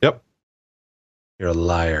 Yeah. Yep. You're a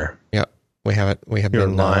liar. Yeah, we have it. We have You're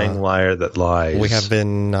been a lying liar that lies. We have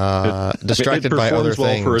been distracted by other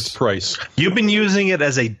things. For its price. You've been using it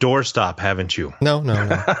as a doorstop, haven't you? No.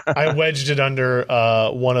 I wedged it under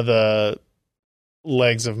one of the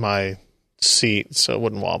legs of my seat so it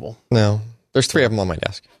wouldn't wobble. No, there's 3 of them on my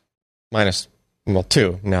desk. Minus,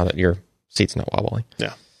 2 now that your seat's not wobbly.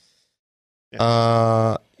 Yeah.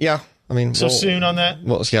 Yeah. I mean, so soon on that?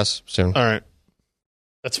 Well, yes, soon. All right.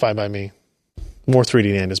 That's fine by me. More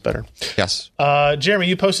 3D NAND is better. Yes. Jeremy,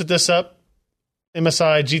 you posted this up.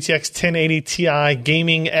 MSI GTX 1080 Ti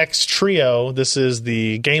Gaming X Trio. This is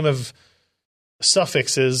the game of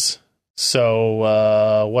suffixes.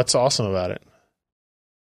 So what's awesome about it?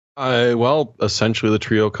 Well, essentially the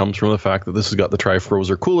Trio comes from the fact that this has got the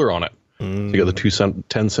Tri-Frozer cooler on it. So you got the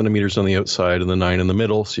 10 centimeters on the outside and the 9 in the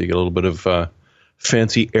middle, so you get a little bit of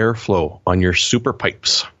fancy airflow on your super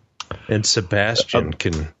pipes. And Sebastian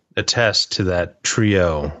can attest to that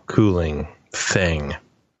Trio cooling thing.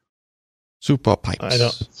 Super pipes. I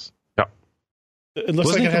don't. Yeah. It looks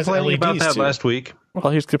Wasn't like it has complaining LEDs about that too. last week?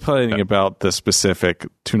 Well, he's complaining about the specific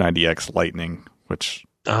 290X Lightning, which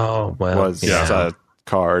was a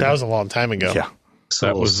card. That was a long time ago. Yeah. So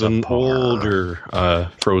that was an older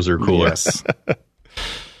Frozer cooler. Yes.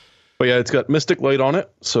 But yeah, it's got Mystic Light on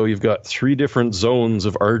it, so you've got 3 different zones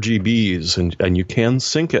of RGBs, and you can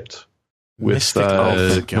sync it with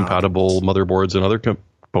compatible motherboards and other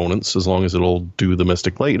components as long as it'll do the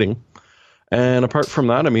Mystic Lighting. And apart from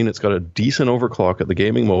that, I mean, it's got a decent overclock at the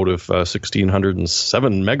gaming mode of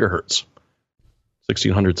 1607 megahertz.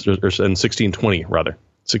 1600 and 1620 rather.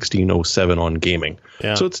 1607 on gaming.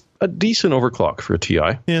 Yeah. So it's a decent overclock for a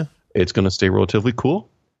TI. Yeah. It's going to stay relatively cool.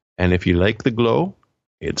 And if you like the glow,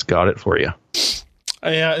 it's got it for you.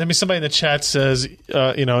 Yeah, I mean, somebody in the chat says,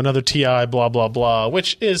 another TI, blah, blah, blah,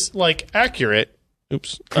 which is like accurate.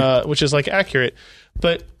 Which is like accurate.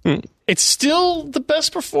 But it's still the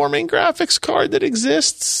best performing graphics card that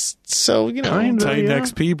exists. So, Titan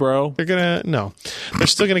XP, bro. They're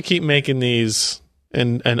still going to keep making these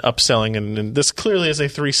and upselling. And this clearly is a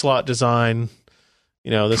 3-slot design.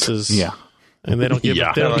 This is. Yeah. And they don't give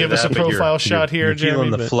us a profile shot here, you're Jeremy.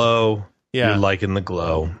 feeling the flow. Yeah. You're liking the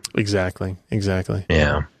glow. Exactly.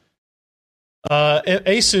 Yeah.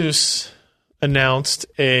 Asus announced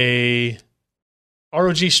a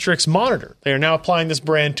ROG Strix monitor. They are now applying this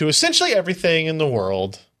brand to essentially everything in the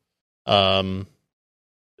world. I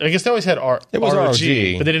guess they always had ROG, but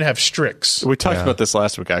they didn't have Strix. We talked about this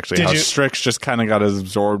last week, actually. How Strix just kind of got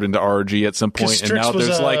absorbed into ROG at some point, and now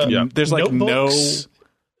there's notebooks.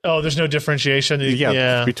 There's no differentiation.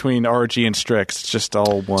 Between ROG and Strix, it's just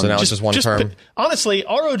all one. So now it's just one term. Honestly,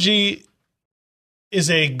 ROG is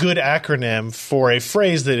a good acronym for a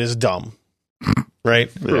phrase that is dumb.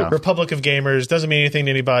 Right? Yeah. Republic of Gamers doesn't mean anything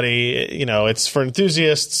to anybody. It's for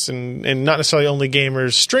enthusiasts and not necessarily only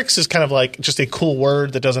gamers. Strix is kind of like just a cool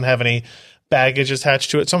word that doesn't have any baggage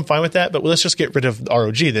attached to it. So I'm fine with that. But let's just get rid of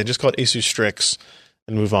ROG then. Just call it Asus Strix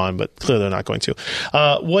and move on. But clearly they're not going to.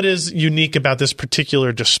 What is unique about this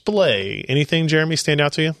particular display? Anything, Jeremy, stand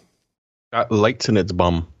out to you? Got lights in its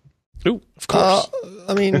bum. Ooh, of course.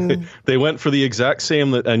 I mean, they went for the exact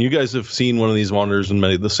same. And you guys have seen one of these monitors and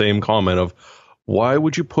made the same comment of, why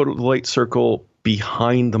would you put a light circle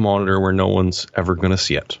behind the monitor where no one's ever going to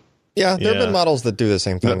see it? Yeah, there have been models that do the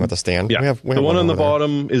same thing with the stand. Yeah. We have the one on the there.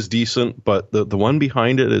 bottom is decent, but the one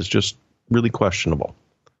behind it is just really questionable.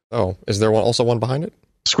 Oh, is there also one behind it?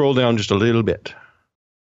 Scroll down just a little bit.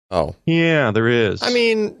 Oh. Yeah, there is. I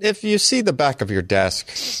mean, if you see the back of your desk,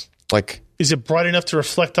 is it bright enough to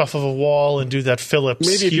reflect off of a wall and do that Philips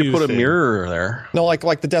maybe if you put a mirror there. No,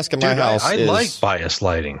 like the desk at my house. I like bias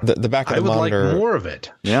lighting. The back of the monitor. I would like more of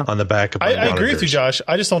it on the back of my I agree with you, Josh.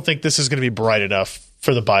 I just don't think this is going to be bright enough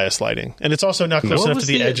for the bias lighting. And it's also not close enough to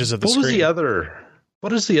the edges of the screen.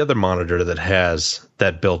 What is the other monitor that has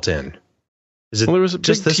that built in? Is it there was a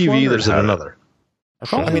just big this TV one, or is it another?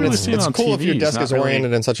 I mean, it's cool if your desk is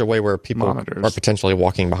oriented in such a way where people are potentially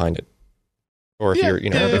walking behind it. Or if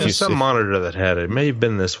there's some monitor that had it. It may have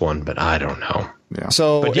been this one, but I don't know. Yeah.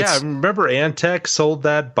 So, I remember Antec sold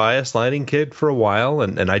that bias lighting kit for a while,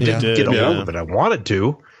 and I didn't get a hold of it. I wanted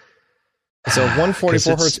to. It's a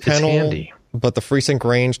 144 hertz panel, handy. But the FreeSync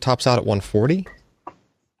range tops out at 140,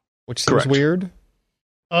 which seems weird.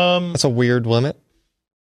 That's a weird limit,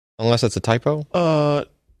 unless it's a typo. No,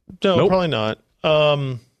 probably not.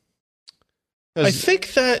 I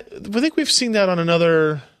think we've seen that on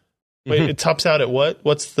another. Wait, it tops out at what?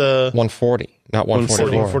 What's the 140, not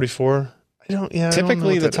 144. 144. I don't. Yeah.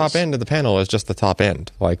 Typically, the top end of the panel is just the top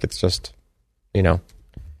end. Like it's just, I wonder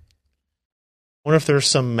if there's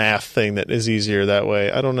some math thing that is easier that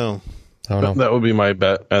way. I don't know. That would be my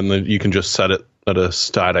bet, and then you can just set it at a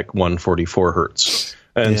static 144 hertz.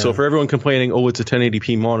 And so for everyone complaining, it's a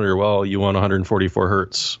 1080p monitor. Well, you want 144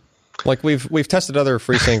 hertz. Like we've tested other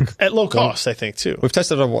FreeSync at low cost, I think too. We've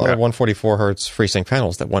tested other 144 hertz FreeSync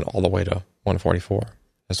panels that went all the way to 144,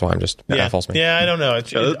 That's why I'm just baffles me. Yeah, I don't know.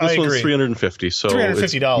 This one's $350, so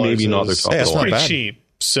 $350 maybe not their is top of the line. pretty cheap.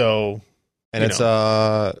 So, and it's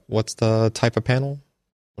what's the type of panel?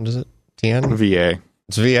 What is it? TN? VA.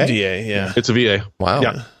 It's VA. VA, yeah. It's a VA. Wow,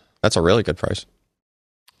 Yeah. That's a really good price.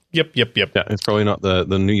 Yep. Yeah, it's probably not the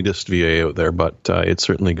neatest VA out there, but it's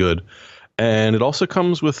certainly good. And it also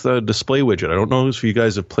comes with a display widget. I don't know if you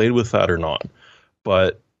guys have played with that or not,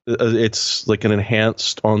 but it's like an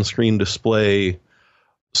enhanced on-screen display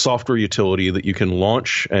software utility that you can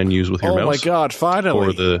launch and use with your mouse. Oh my god,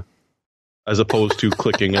 finally. As opposed to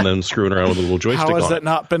clicking and then screwing around with a little joystick on it. How has that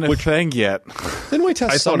not been a thing yet? Didn't we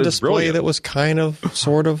test some display that was kind of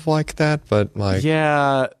sort of like that, but like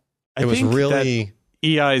it was really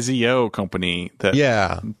EIZO company that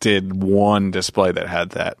did one display that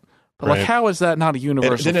had that. But like, how is that not a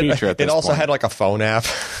universal feature at this point? It also had like a phone app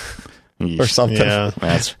or something. Yeah,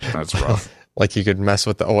 that's rough. Like you could mess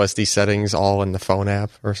with the OSD settings all in the phone app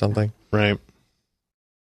or something. Right.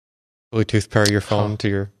 Bluetooth pair your phone to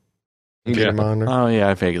your computer monitor. Oh yeah,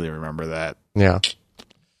 I vaguely remember that. Yeah.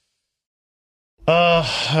 All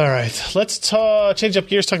right. Let's change up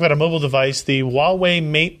gears, talk about a mobile device, the Huawei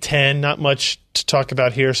Mate 10. Not much to talk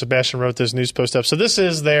about here. Sebastian wrote this news post up. So this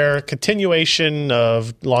is their continuation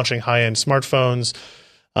of launching high-end smartphones.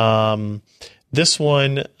 This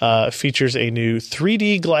one features a new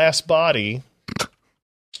 3D glass body,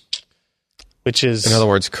 which is... In other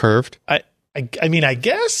words, curved? I mean, I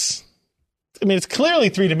guess... I mean, it's clearly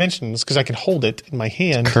 3 dimensions because I can hold it in my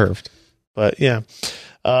hand. It's curved. But yeah.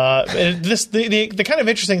 The kind of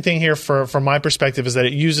interesting thing here from my perspective is that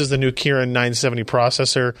it uses the new Kirin 970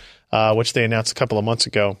 processor, which they announced a couple of months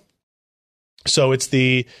ago. So it's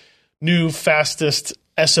the new fastest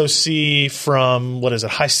SoC from,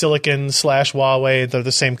 High Silicon / Huawei. They're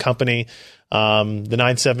the same company. The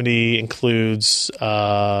 970 includes,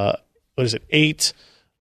 8.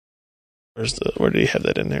 Where did he have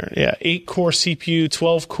that in there? Yeah, 8-core CPU,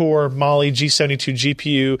 12-core Mali G72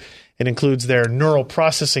 GPU. It includes their neural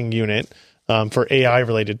processing unit for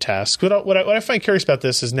AI-related tasks. What I find curious about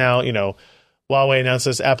this is now, Huawei announced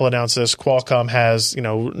this, Apple announced this, Qualcomm has,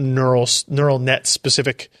 neural net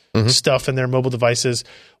specific stuff in their mobile devices.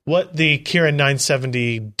 What the Kirin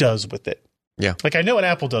 970 does with it. Yeah. Like I know what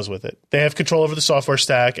Apple does with it. They have control over the software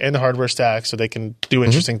stack and the hardware stack, so they can do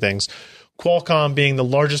interesting things. Qualcomm, being the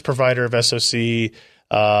largest provider of SoC,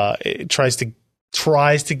 it tries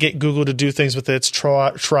to get Google to do things with it.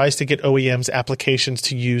 Tries to get OEMs applications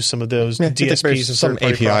to use some of those DSPs and some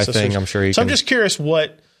API processors. Thing. I'm sure. I'm just curious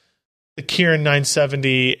what the Kirin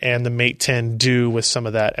 970 and the Mate 10 do with some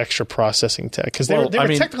of that extra processing tech, because they were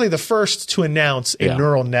technically the first to announce a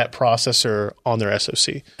neural net processor on their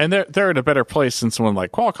SoC, and they're in a better place than someone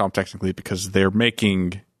like Qualcomm technically because they're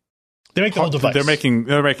making. They make the whole device. They're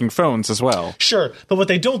making phones as well. Sure, but what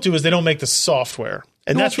they don't do is they don't make the software,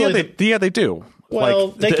 and that's really they do.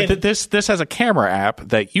 Well, like, this has a camera app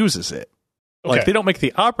that uses it. Okay. Like they don't make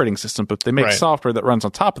the operating system, but they make software that runs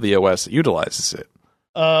on top of the OS that utilizes it.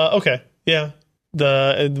 Okay, yeah,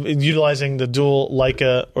 utilizing the dual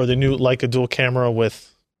Leica or the new Leica dual camera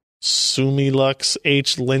with Sumilux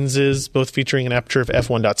H lenses, both featuring an aperture of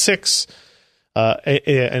f1.6.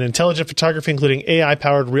 An intelligent photography, including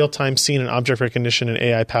AI-powered real-time scene and object recognition and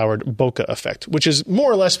AI-powered bokeh effect, which is more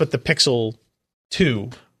or less what the Pixel 2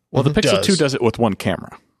 Well, the Pixel 2 does it with one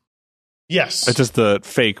camera. Yes. It does the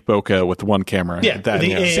fake bokeh with one camera. Yeah, that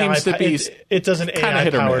AI, seems to be... It does an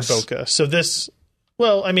AI-powered bokeh. So this...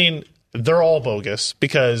 Well, I mean... They're all bogus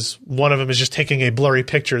because one of them is just taking a blurry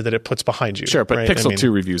picture that it puts behind you. Sure, but Pixel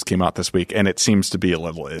 2 reviews came out this week, and it seems to be a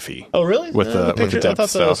little iffy. Oh, really? With the picture, depth I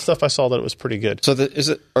thought the stuff I saw that it was pretty good. So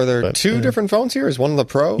are there two different phones here? Is one the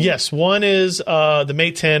Pro? Yes, one is the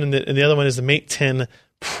Mate 10, and the other one is the Mate 10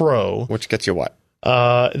 Pro. Which gets you what?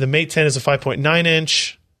 The Mate 10 is a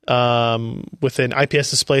 5.9-inch with an IPS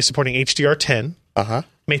display supporting HDR10. Uh-huh.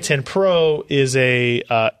 Mate 10 Pro is a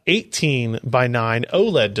 18:9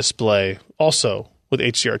 OLED display, also with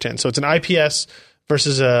HDR10. So it's an IPS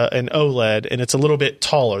versus an OLED, and it's a little bit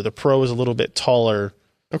taller. The Pro is a little bit taller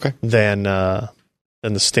than the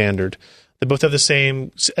standard. They both have the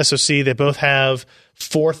same SoC. They both have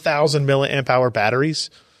 4,000 milliamp hour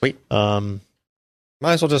batteries. Wait. Might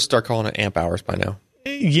as well just start calling it amp hours by now.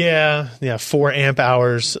 Yeah, 4 amp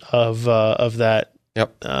hours of that.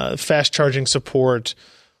 Yep. Fast charging support,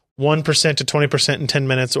 1% to 20% in 10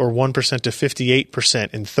 minutes, or 1% to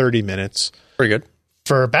 58% in 30 minutes. Pretty good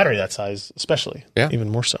for a battery that size, especially. Yeah, even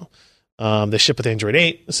more so. They ship with Android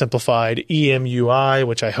 8, simplified EMUI,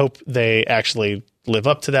 which I hope they actually live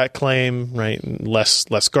up to that claim. Right, less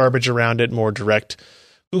garbage around it, more direct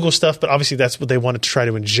Google stuff. But obviously, that's what they wanted to try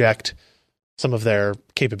to inject some of their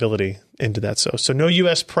capability into that. So no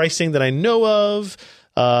U.S. pricing that I know of.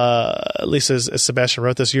 At least as Sebastian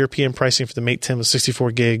wrote this, European pricing for the Mate 10 was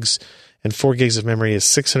 64 gigs, and 4 gigs of memory is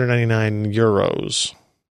 €699,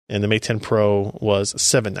 and the Mate 10 Pro was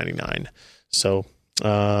 $799. So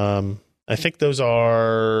I think those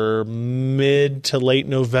are mid to late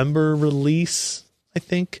November release, I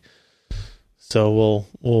think. So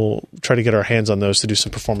we'll try to get our hands on those to do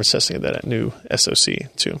some performance testing of that new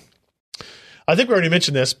SoC too. I think we already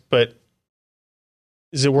mentioned this, but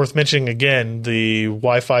is it worth mentioning again the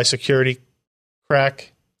Wi-Fi security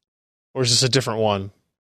crack, or is this a different one?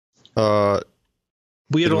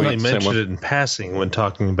 We had only mentioned it in passing when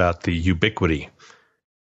talking about the Ubiquity.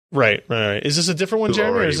 Right. Is this a different one,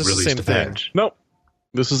 Jeremy, or is this the same thing? Nope.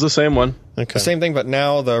 This is the same one. Okay. The same thing, but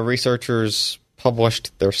now the researchers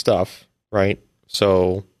published their stuff, right?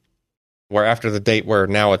 So we're after the date where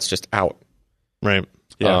now it's just out. Right.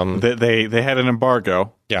 Yeah. They had an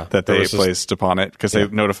embargo that they placed upon it because they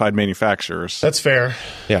notified manufacturers. That's fair.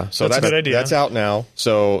 Yeah. So that's a good idea. That's out now.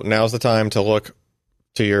 So now's the time to look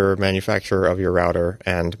to your manufacturer of your router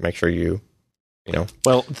and make sure you know.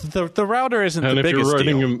 Well, the router isn't and the if biggest you're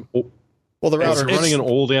running deal. The router, if you're running an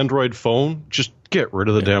old Android phone, just get rid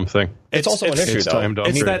of the damn thing. It's also an issue, though.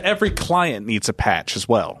 It's that every client needs a patch as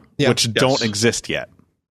well, which don't exist yet.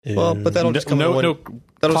 Well, but that'll just come in Windows.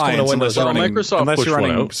 Microsoft unless you're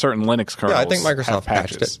running out. certain Linux kernels. Yeah, I think Microsoft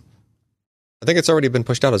patched it. I think it's already been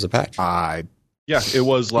pushed out as a patch. Yeah, it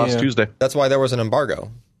was last Tuesday. That's why there was an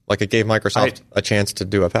embargo. Like, it gave Microsoft a chance to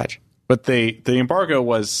do a patch. But the embargo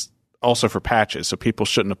was also for patches, so people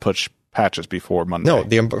shouldn't have pushed patches before Monday. No,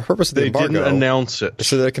 the purpose of the embargo... They didn't announce it.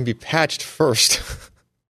 So that it can be patched first.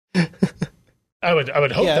 I would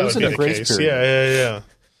hope that would be the case. Yeah.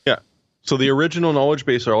 So the original knowledge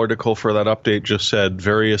base article for that update just said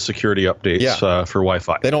various security updates for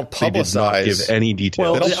Wi-Fi. They don't publicize. They did not give any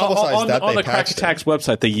details. Well, they don't publicize on the Crack Attacks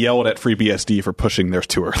website, they yelled at FreeBSD for pushing theirs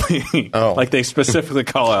too early. Like they specifically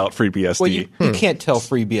call out FreeBSD. Well, you can't tell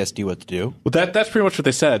FreeBSD what to do. Well, that's pretty much what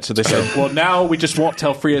they said. So they said, well, now we just won't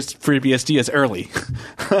tell FreeBSD as early.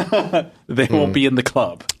 They won't be in the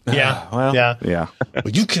club. Yeah. Yeah.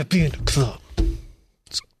 Well, you can't be in the club.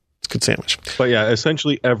 Good sandwich. But yeah,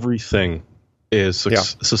 essentially everything is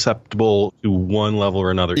susceptible to one level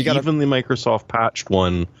or another. Even the Microsoft patched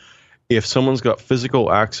one, if someone's got physical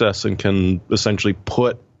access and can essentially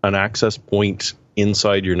put an access point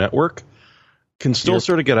inside your network, can still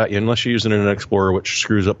sort of get at you unless you're using Internet Explorer, which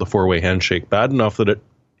screws up the four-way handshake bad enough that it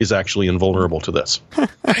is actually invulnerable to this.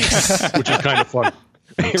 Which is kind of fun.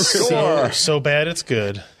 So bad it's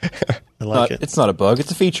good. I like it. It's not a bug,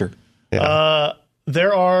 it's a feature. Yeah.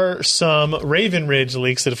 There are some Raven Ridge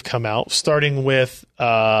leaks that have come out, starting with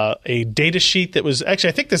a data sheet that was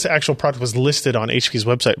actually, I think this actual product was listed on HP's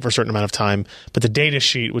website for a certain amount of time, but the data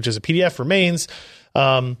sheet, which is a PDF, remains,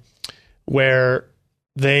 where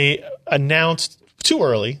they announced too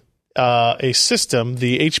early a system,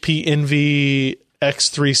 the HP Envy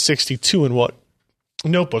X360 2-in-1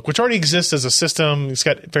 notebook, which already exists as a system. It's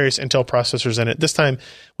got various Intel processors in it. This time,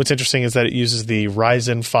 what's interesting is that it uses the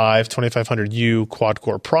Ryzen 5 2500U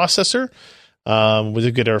quad-core processor.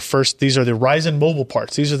 We get our first. These are the Ryzen mobile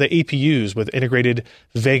parts. These are the APUs with integrated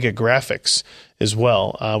Vega graphics as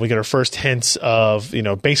well. We get our first hints of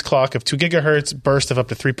base clock of 2 gigahertz, burst of up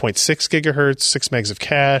to 3.6 gigahertz, 6 megs of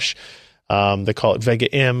cache. They call it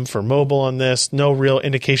Vega M for mobile on this. No real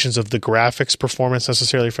indications of the graphics performance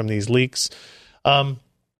necessarily from these leaks. But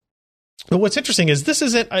what's interesting is this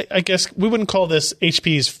isn't, I guess we wouldn't call this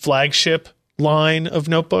HP's flagship line of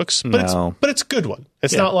notebooks, but it's a good one.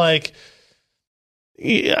 It's not like,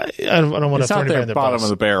 I don't want to throw anybody in the bottom of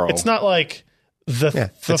the barrel. It's not like the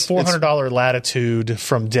 $400 Latitude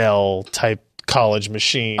from Dell type college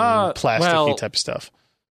machine, plasticky type of stuff.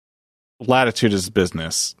 Latitude is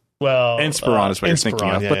business. Well, Inspiron is what you're thinking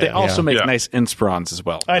of, but they also make nice Inspirons as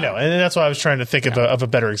well. I know, and that's why I was trying to think of a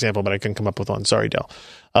better example, but I couldn't come up with one. Sorry, Dell.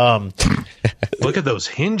 Look at those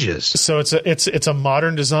hinges. So it's a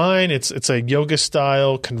modern design. It's a yoga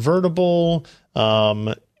style convertible.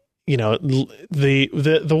 The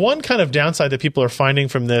one kind of downside that people are finding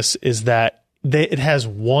from this is that it has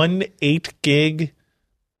one 8 gig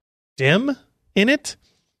DIMM in it,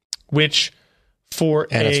 which.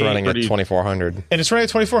 It's running at 2400. And it's running at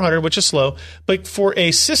 2400, which is slow. But for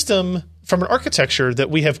a system from an architecture that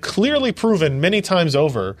we have clearly proven many times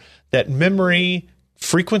over that memory,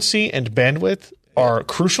 frequency, and bandwidth are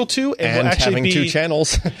crucial to, and will actually having 2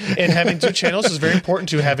 channels. And having 2 channels is very important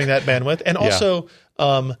to having that bandwidth. And also,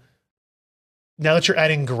 now that you're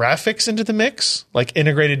adding graphics into the mix, like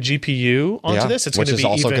integrated GPU onto this, it's going to be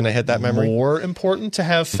also going to hit that memory. More important to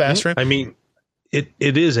have fast RAM. I mean, it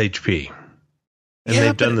is HP. And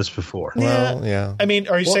they've done this before. Well, yeah. I mean,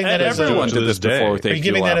 are you saying that as everyone did this before with are you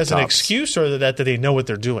giving that as an laptops. excuse, or that they know what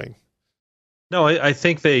they're doing? No, I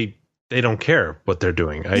think they don't care what they're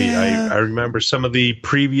doing. I remember some of the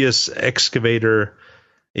previous excavator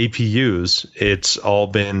APUs. It's all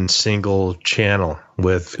been single channel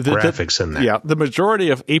with graphics in there. Yeah, the majority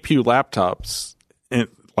of APU laptops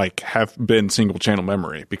have been single channel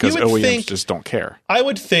memory because OEMs just don't care. I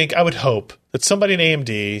would hope that somebody in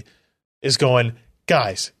AMD is going,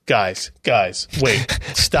 guys, wait,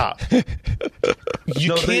 stop.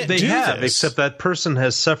 You can't they do have, this. except that person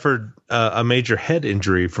has suffered a major head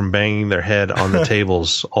injury from banging their head on the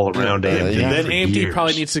tables all around AMD. Then for AMD years.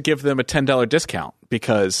 probably needs to give them a $10 discount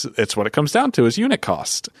because it's what it comes down to is unit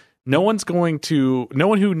cost. No one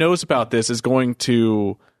who knows about this is going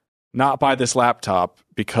to not buy this laptop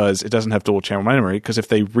because it doesn't have dual channel memory, because if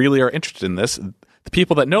they really are interested in this, the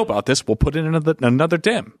people that know about this will put in another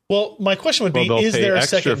DIMM. Well, my question would be, is there a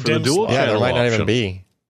second for the DIMM dual slot? Yeah, there channel might not even option? be.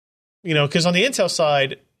 Because on the Intel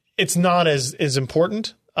side, it's not as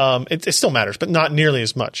important. It still matters, but not nearly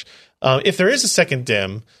as much. If there is a second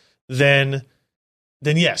DIMM, then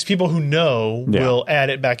yes, people who know will add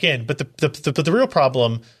it back in. But the real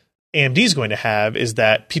problem AMD is going to have is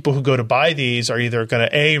that people who go to buy these are either going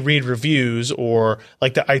to read reviews, or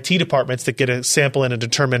like the IT departments that get a sample in and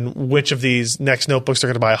determine which of these next notebooks they're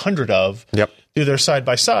going to buy 100 of. Yep. Do their side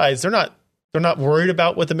by sides. They're not worried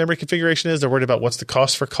about what the memory configuration is. They're worried about what's the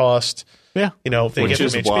cost for cost. Yeah, if they which get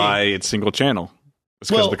is from HP. why it's single channel. It's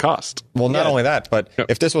because of the cost. Well, not only that, but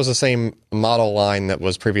if this was the same model line that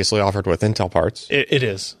was previously offered with Intel parts, it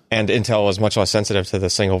is, and Intel was much less sensitive to the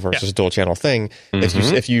single versus dual channel thing.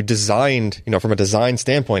 If you designed, from a design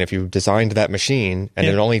standpoint, if you designed that machine and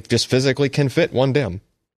it only just physically can fit one DIMM,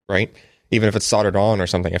 right? Even if it's soldered on or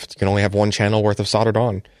something, if you can only have one channel worth of soldered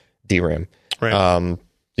on DRAM, right.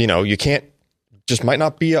 You can't. Just might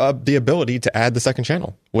not be the ability to add the second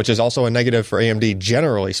channel, which is also a negative for AMD,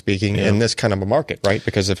 generally speaking, in this kind of a market, right?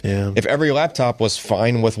 Because if every laptop was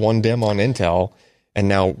fine with one DIMM on Intel and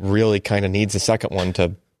now really kind of needs a second one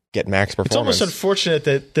to get max performance. It's almost unfortunate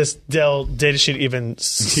that this Dell datasheet even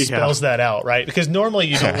spells that out, right? Because normally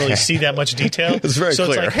you don't really see that much detail. It's very so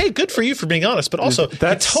clear. It's like, hey, good for you for being honest, but also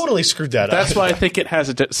it totally screwed that up. That's why I think it has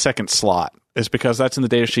a second slot. Is because that's in the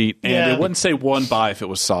data sheet, and it wouldn't say one buy if it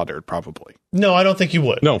was soldered, probably. No, I don't think you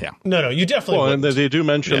would. No. Yeah. No, you definitely Well, wouldn't. and they do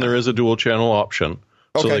mention there is a dual channel option.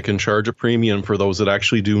 So they can charge a premium for those that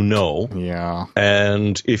actually do know. Yeah.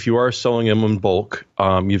 And if you are selling them in bulk,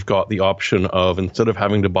 you've got the option of, instead of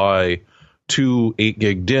having to buy 2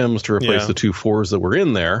 8-gig DIMMs to replace the 2 4s that were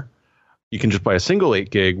in there, you can just buy a single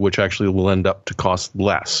 8-gig, which actually will end up to cost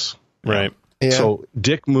less. Right. Yeah. So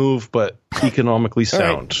dick move, but economically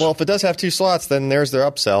sound. Right. Well, if it does have 2 slots, then there's their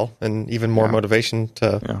upsell and even more motivation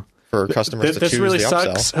for customers to choose This really the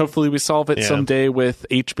sucks. upsell. Hopefully we solve it someday with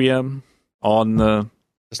HBM on the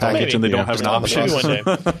package, and they don't have an option. Maybe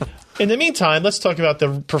one day. In the meantime, let's talk about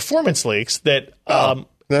the performance leaks that. That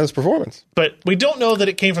was performance. But we don't know that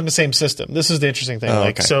it came from the same system. This is the interesting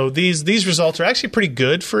thing. So these results are actually pretty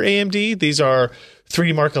good for AMD. These are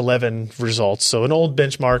 3D Mark 11 results, so an old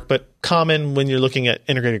benchmark, but common when you're looking at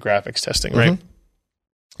integrated graphics testing, right?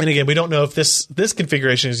 And again, we don't know if this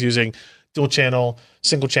configuration is using dual channel,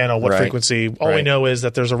 single channel, what frequency. All we know is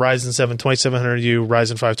that there's a Ryzen 7 2700U,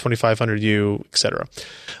 Ryzen 5 2500U, etc.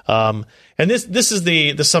 And this is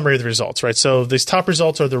the summary of the results, right? So these top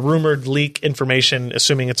results are the rumored leak information,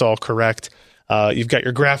 assuming it's all correct. You've got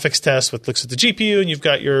your graphics test, which looks at the GPU, and you've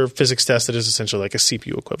got your physics test that is essentially like a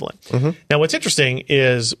CPU equivalent. Now, what's interesting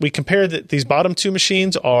is we compare that these bottom 2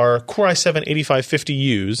 machines are Core i7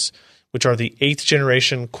 8550Us, which are the 8th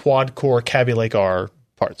generation quad-core Kaby Lake R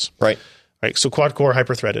parts. Right, so quad-core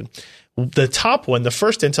hyper-threaded. The top one, the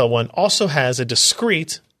first Intel one, also has a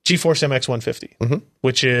discrete GeForce MX 150,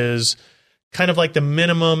 which is kind of like the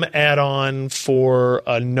minimum add-on for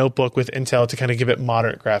a notebook with Intel to kind of give it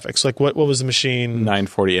moderate graphics. Like what was the machine?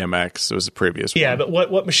 940MX was the previous one. Yeah, but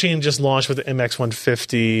what machine just launched with the MX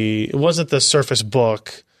 150? It wasn't the Surface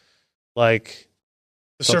Book. Like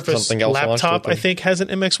the Surface laptop, I think, has an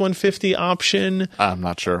MX 150 option. I'm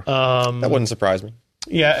not sure. That wouldn't surprise me.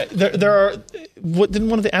 Yeah, there are. What didn't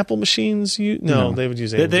one of the Apple machines use? No, they would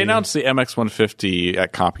use AMD. They announced the MX 150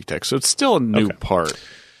 at Computech, so it's still a new part.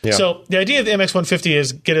 Yeah. So the idea of the MX 150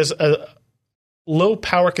 is get as a low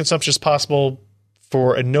power consumption as possible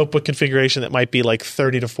for a notebook configuration that might be like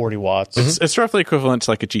 30 to 40 watts. It's roughly equivalent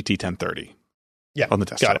to like a GT 1030 on the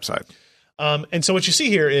desktop side. And so what you see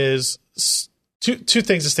here is two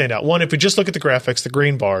things that stand out. One, if we just look at the graphics, the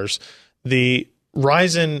green bars, the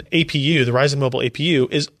Ryzen APU, the Ryzen Mobile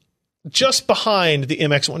APU, is just behind the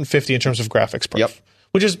MX150 in terms of graphics perf,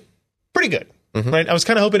 which is pretty good. Right, I was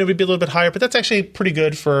kind of hoping it would be a little bit higher, but that's actually pretty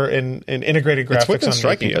good for an integrated graphics. It's within on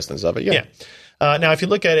striking GPU. distance of it. Yeah. Now, if you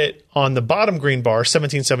look at it on the bottom green bar,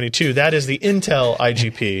 1772, that is the Intel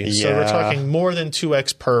IGP. So we're talking more than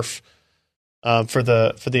 2x perf for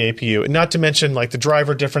the APU. Not to mention like the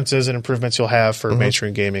driver differences and improvements you'll have for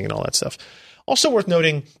mainstream gaming and all that stuff. Also worth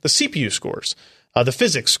noting the CPU scores, the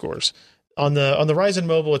physics scores. On the Ryzen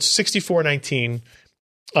Mobile, it's 6419.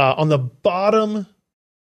 On the bottom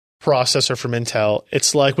processor from Intel,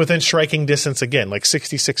 it's like within striking distance again, like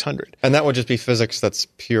 6600. And that would just be physics that's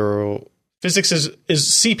pure. Physics is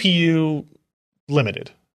CPU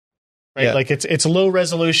limited, right? Yeah. Like it's low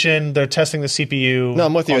resolution. They're testing the CPU. No,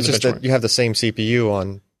 I'm with you. It's just that you have the same CPU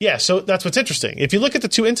on. Yeah, so that's what's interesting. If you look at the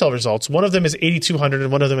two Intel results, one of them is 8200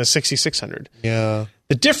 and one of them is 6600. Yeah.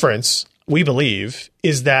 The difference, we believe,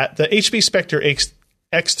 is that the HP Spectre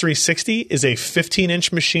X360 is a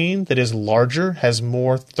 15-inch machine that is larger, has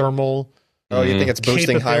more thermal. Oh, you think it's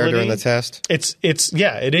boosting higher during the test? It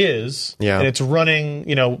is. Yeah, and it's running,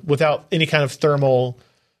 without any kind of thermal.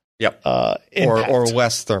 Yep. Impact. Or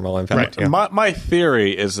less thermal impact. Right. Yeah. My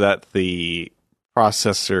theory is that the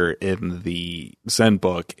processor in the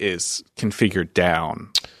ZenBook is configured down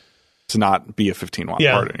to not be a 15-watt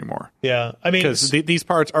part anymore. Yeah, I mean, because these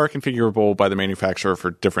parts are configurable by the manufacturer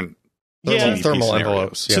for different. Thermal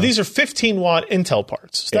envelopes. Yeah. So these are 15-watt Intel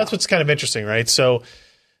parts. So that's what's kind of interesting, right? So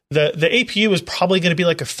the APU is probably going to be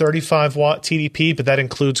like a 35-watt TDP, but that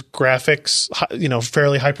includes graphics,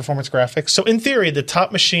 fairly high-performance graphics. So in theory, the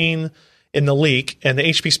top machine in the leak and the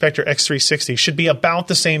HP Spectre X360 should be about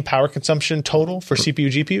the same power consumption total for CPU,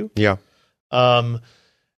 GPU. Yeah.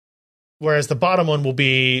 Whereas the bottom one will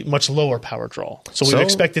be much lower power draw. So we would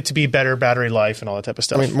expect it to be better battery life and all that type of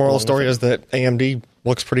stuff. I mean, moral of the story is that AMD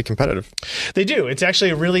looks pretty competitive. They do. It's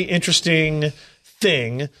actually a really interesting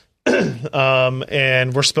thing.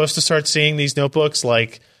 And we're supposed to start seeing these notebooks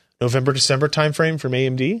like November, December timeframe from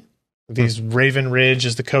AMD. These Raven Ridge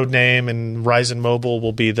is the code name, and Ryzen Mobile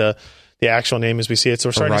will be the actual name as we see it. So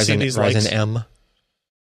we're starting to see these Ryzen M.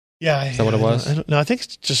 Yeah. Is that what it was? I don't know. I think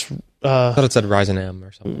it's just... I thought it said Ryzen M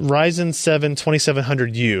or something. Ryzen 7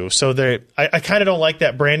 2700U. So I kind of don't like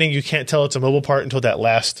that branding. You can't tell it's a mobile part until that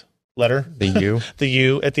last letter. The U? The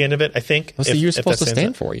U at the end of it, I think. What's the U supposed to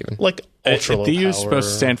stand for even? Like ultra low The U power. is supposed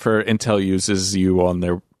to stand for Intel uses U on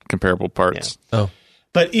their comparable parts. Yeah. Oh.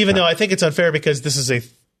 But even though I think it's unfair because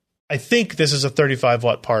I think this is a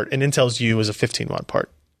 35-watt part and Intel's U is a 15-watt part.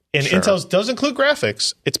 And Intel's does include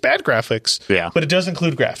graphics. It's bad graphics, but it does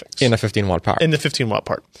include graphics. In a 15-watt part. In the 15-watt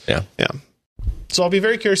part. Yeah. Yeah. So I'll be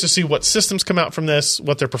very curious to see what systems come out from this,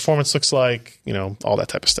 what their performance looks like, all that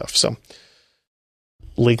type of stuff. So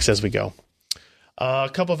leaks as we go. A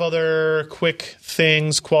couple of other quick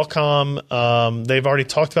things. Qualcomm, they've already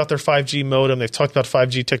talked about their 5G modem. They've talked about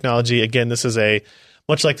 5G technology. Again, this is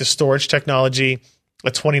much like the storage technology,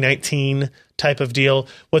 a 2019 type of deal.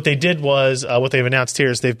 What they did was, what they've announced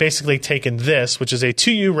here is they've basically taken this, which is a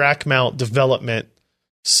 2U rack mount development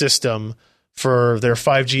system for their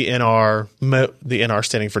 5G NR, the NR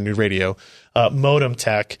standing for new radio, modem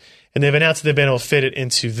tech, and they've announced that they've been able to fit it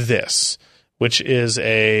into this, which is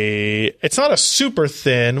it's not a super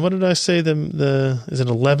thin, what did I say, is it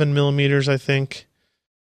 11 millimeters, I think?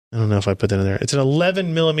 I don't know if I put that in there. It's an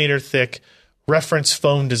 11 millimeter thick reference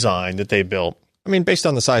phone design that they built. I mean, based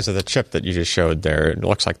on the size of the chip that you just showed there, it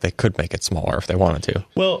looks like they could make it smaller if they wanted to.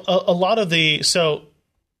 Well, a lot of so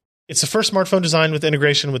it's the first smartphone design with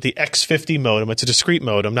integration with the X50 modem. It's a discrete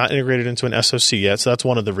modem, not integrated into an SoC yet, so that's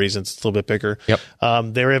one of the reasons it's a little bit bigger. Yep.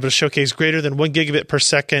 They were able to showcase greater than 1 gigabit per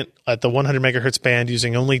second at the 100 megahertz band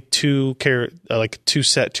using only 2x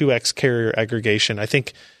carrier aggregation. I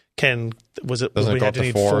think we had to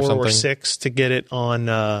need 4 or 6 to get it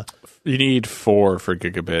on. You need 4 for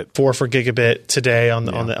gigabit. 4 for gigabit today on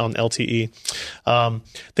LTE.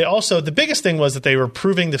 They also, the biggest thing was that they were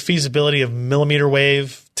proving the feasibility of millimeter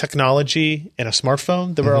wave technology in a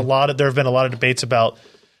smartphone. There have been a lot of debates about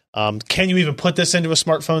can you even put this into a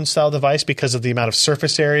smartphone style device because of the amount of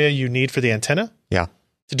surface area you need for the antenna? Yeah.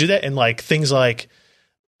 To do that, and things like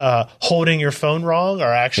holding your phone wrong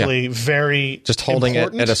are actually very just holding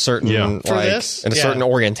it at a certain certain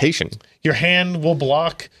orientation. Your hand will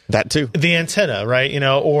block that too. The antenna, right?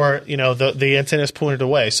 The antenna is pointed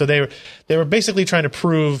away. So they were basically trying to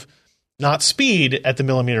prove not speed at the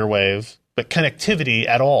millimeter wave, but connectivity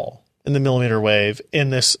at all in the millimeter wave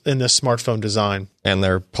in this smartphone design. And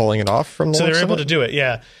they're pulling it off from the So they're able to do it,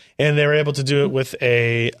 yeah. And they were able to do it with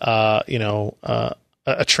a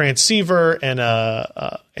transceiver and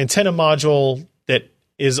a antenna module that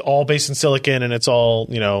is all based in silicon, and it's all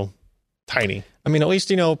tiny. I mean, at least,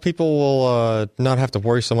 people will not have to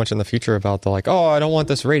worry so much in the future about I don't want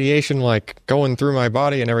this radiation going through my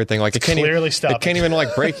body and everything. It can't even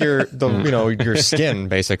break your your skin,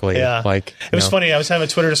 basically. Yeah. It was funny. I was having a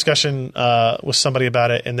Twitter discussion with somebody about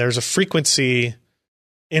it, and there's a frequency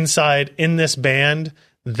inside in this band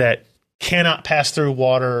that cannot pass through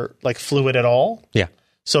water fluid at all. Yeah.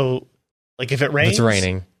 So if it rains, if it's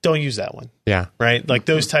raining, don't use that one. Yeah. Right?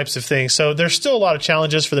 Those types of things. So there's still a lot of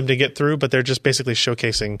challenges for them to get through, but they're just basically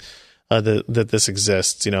showcasing that this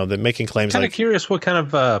exists, that making claims. Kind of curious what kind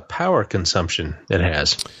of power consumption it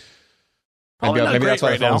has. Maybe that's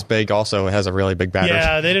why the phone's big also. It has a really big battery.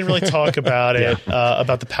 Yeah, they didn't really talk about it,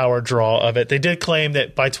 about the power draw of it. They did claim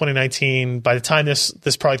that by 2019, by the time this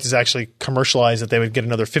product is actually commercialized, that they would get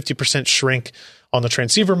another 50% shrink on the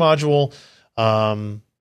transceiver module.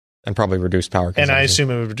 And probably reduce power consumption. And I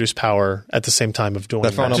assume it would reduce power at the same time of doing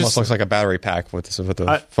that. The phone almost looks like a battery pack with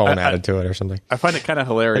the phone added to it or something. I find it kind of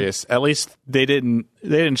hilarious. At least they didn't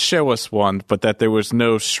show us one, but that there was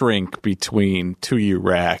no shrink between 2U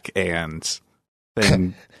rack and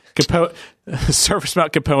thing surface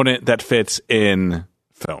mount component that fits in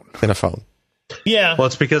phone. In a phone. Yeah. Well,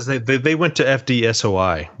 it's because they went to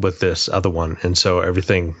FDSOI with this other one, and so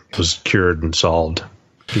everything was cured and solved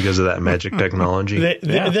because of that magic technology.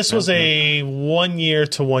 This was a 1 year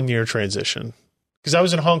to 1 year transition. Because I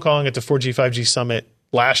was in Hong Kong at the 4G, 5G summit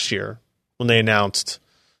last year when they announced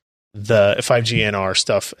the 5G NR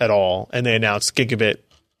stuff at all, and they announced gigabit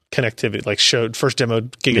connectivity, showed first demo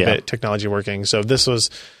gigabit technology working. So this was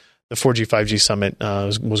the 4G, 5G summit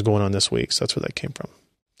was going on this week. So that's where that came from.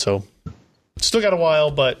 So still got a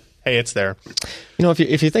while, but hey, it's there.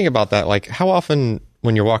 If you think about that, how often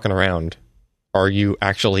when you're walking around are you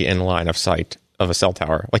actually in line of sight of a cell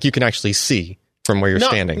tower? You can actually see from where you're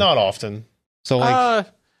standing. Not often. So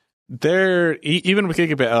even with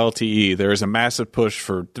gigabit LTE, there is a massive push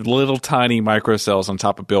for little tiny microcells on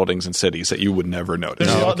top of buildings and cities that you would never notice.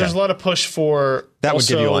 There's a lot of push for that would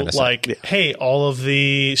give you line of sight. Hey, all of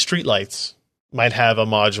the streetlights might have a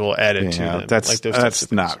module added to them. That's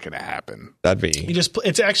not going to happen. That'd be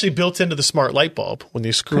it's actually built into the smart light bulb when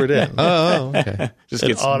you screw it in. Okay. Just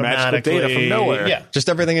gets magical data from nowhere. Yeah. Just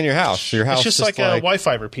everything in your house. Your house it's just like a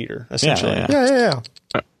Wi-Fi repeater, essentially. Yeah.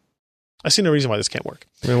 I see no reason why this can't work.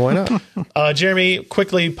 I mean, why not? Jeremy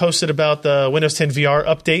quickly posted about the Windows 10 VR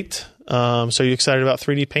update. So are you excited about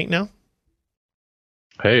 3D Paint now?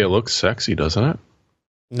 Hey, it looks sexy, doesn't it?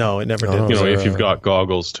 No, it never did. If you've got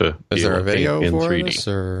goggles to is there a video in 3D? This,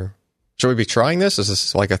 or should we be trying this? Is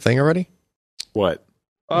this a thing already? What?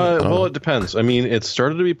 Well, it depends. I mean, it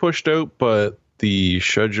started to be pushed out, but the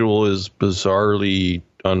schedule is bizarrely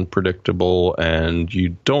unpredictable, and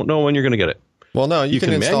you don't know when you're going to get it. Well, no, you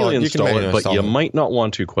can manually install it, but you might not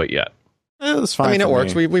want to quite yet. That's fine. I mean, it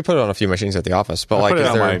works. We put it on a few machines at the office, but I put it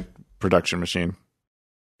on my production machine.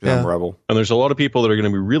 Yeah. I'm Rebel. And there's a lot of people that are going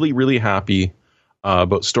to be really, really happy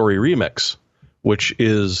about Story Remix, which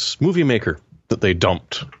is Movie Maker that they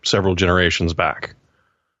dumped several generations back.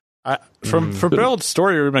 For build,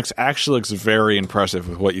 Story Remix actually looks very impressive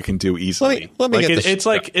with what you can do easily. Let me get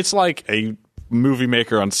it's like a Movie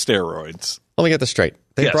Maker on steroids. Let me get this straight.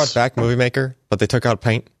 They brought back Movie Maker, but they took out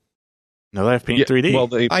Paint. No, they have Paint 3D.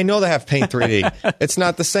 Well, I know they have Paint 3D. It's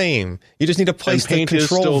not the same. You just need to place the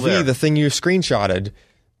Control V, the thing you screenshotted,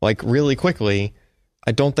 really quickly.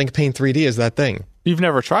 I don't think Paint 3D is that thing. You've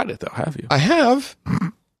never tried it, though, have you? I have.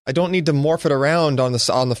 I don't need to morph it around on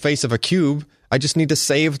the face of a cube. I just need to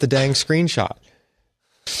save the dang screenshot.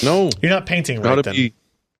 No. You're not painting right then.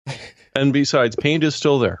 And besides, Paint is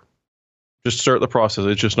still there. Just start the process.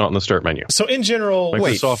 It's just not in the start menu. So in general,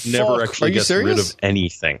 Microsoft never actually gets rid of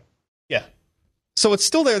anything. Yeah. So it's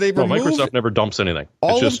still there. They removed Microsoft never dumps anything.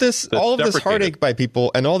 All of this heartache by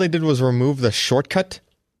people, and all they did was remove the shortcut.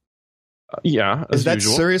 Is that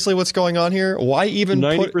usual. Seriously what's going on here? Why even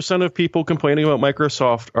 90% of people complaining about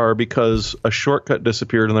Microsoft are because a shortcut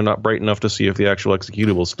disappeared and they're not bright enough to see if the actual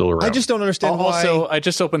executable is still around. I just don't understand why. Also, I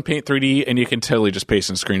just opened Paint 3D and you can totally just paste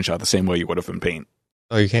in screenshot the same way you would have in Paint.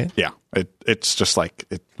 Oh, you can? Yeah. It's just like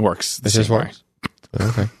it works. This just works.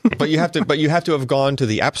 Okay. But you have to have gone to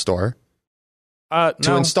the App Store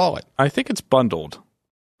to install it. I think it's bundled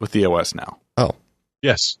with the OS now. Oh.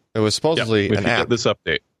 Yes. It was supposedly an app. Get this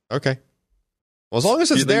update. Okay. Well, as long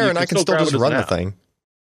as it's there and I can still just run the thing,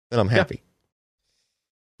 then I'm happy.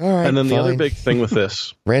 All right. And then the other big thing with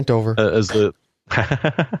this, rant over, as the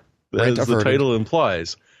title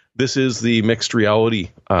implies, this is the mixed reality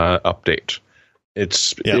update.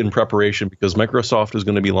 It's in preparation because Microsoft is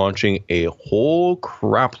going to be launching a whole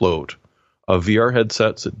crap load of VR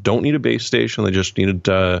headsets that don't need a base station. They just need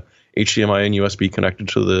HDMI and USB connected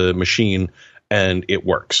to the machine, and it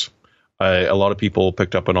works. A lot of people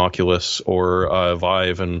picked up an Oculus or a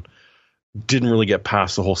Vive and didn't really get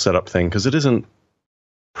past the whole setup thing because it isn't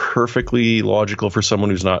perfectly logical for someone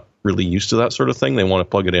who's not really used to that sort of thing. They want to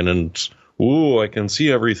plug it in and, I can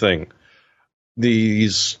see everything. The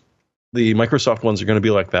Microsoft ones are going to be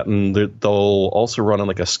like that, and they'll also run on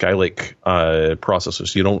like a Skylake processor,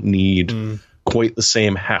 so you don't need quite the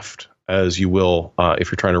same heft as you will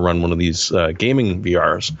if you're trying to run one of these gaming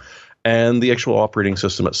VRs. And the actual operating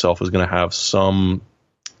system itself is going to have some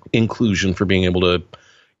inclusion for being able to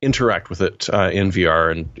interact with it in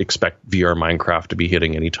VR, and expect VR Minecraft to be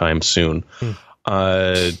hitting anytime soon.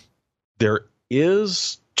 There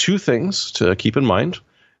is 2 things to keep in mind.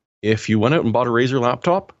 If you went out and bought a Razer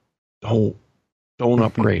laptop, don't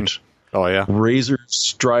upgrade. Oh, yeah.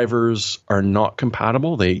 Razer's drivers are not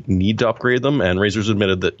compatible. They need to upgrade them, and Razer's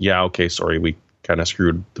admitted that, we kind of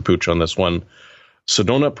screwed the pooch on this one. So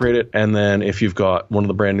don't upgrade it. And then if you've got one of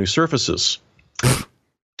the brand new Surfaces,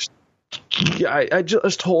 I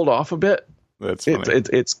just hold off a bit. That's funny.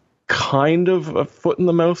 It's kind of a foot in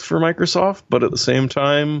the mouth for Microsoft, but at the same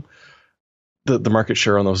time, the market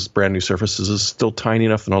share on those brand new Surfaces is still tiny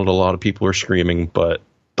enough that not a lot of people are screaming, but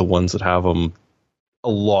the ones that have them, a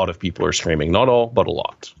lot of people are screaming. Not all, but a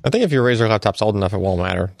lot. I think if your Razer laptop's old enough, it won't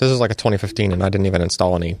matter. This is like a 2015, and I didn't even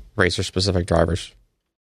install any Razer-specific drivers.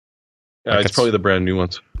 It's probably the brand new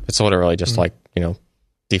ones. It's literally just like,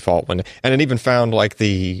 default one. And it even found like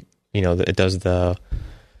it does the,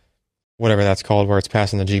 whatever that's called, where it's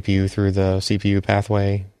passing the GPU through the CPU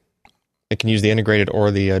pathway. It can use the integrated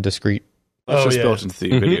or the discrete. It's just built into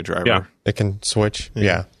the video driver. Yeah. It can switch.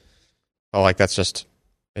 Yeah. Oh, like it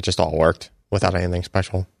just all worked without anything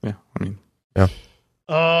special. Yeah.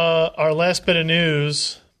 Our last bit of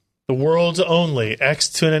news, the world's only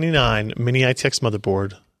X299 mini ITX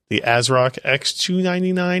motherboard, the ASRock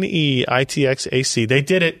X299E ITX AC. They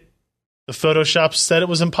did it. The Photoshop said it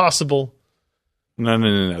was impossible.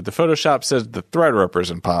 No. The Photoshop says the Threadripper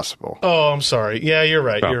is impossible. Oh, I'm sorry. Yeah, you're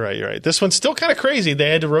right. You're right. This one's still kind of crazy. They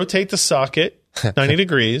had to rotate the socket 90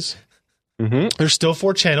 degrees. There's still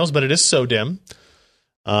 4 channels, but it is SODIMM.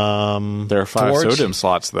 There are 5 SODIMM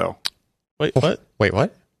slots, though. Wait, what? Wait,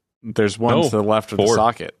 what? There's one to the left of the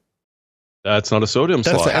socket. That's not a SODIMM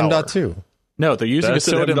slot. That's the M.2. No, they're using a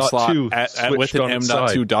SODIMM slot with an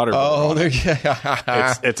M.2 daughter board. Oh, it's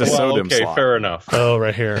a SODIMM slot. Okay, fair enough. Oh,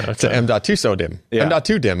 right here. Okay. It's an M.2 SODIMM. Yeah.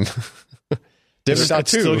 M.2 DIMM. It's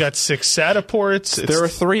still got 6 SATA ports. There are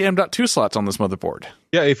 3 M.2 slots on this motherboard.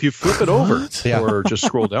 Yeah, if you flip it over or just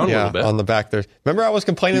scroll down a little bit. On the back there. Remember I was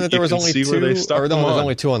complaining that there was only 2, or there's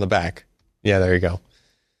only 2 on the back. Yeah, there you go.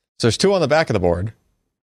 So there's 2 on the back of the board.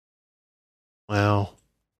 Wow.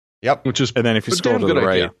 Yep. And then if you scroll to the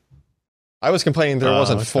right. I was complaining there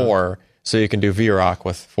wasn't 4, so you can do VRock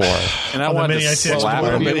with 4. And I wanted to slap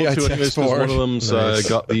one them. One of them's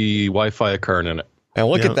got the Wi-Fi card in it. And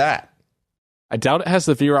look at that. I doubt it has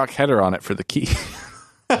the VRock header on it for the key.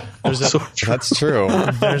 That's true.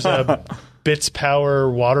 There's a Bits Power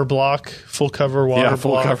water block, full cover water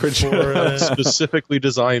full block. coverage. Specifically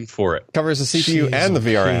designed for it. Covers the CPU and the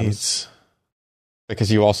VRMs.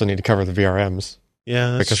 Because you also need to cover the VRMs.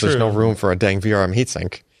 Yeah, that's because true. There's no room for a dang VRM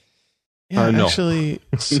heatsink. Yeah, no. actually,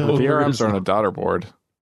 the VRMs are on a daughter board.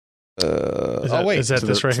 Is that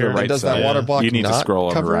this right here? Right does that water block? You need to scroll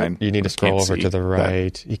over, Ryan. You need to scroll over to the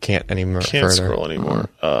right. You can't anymore. Can't scroll anymore.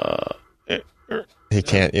 He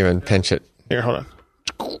can't even pinch it. Here, hold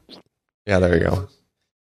on. Yeah, there you go.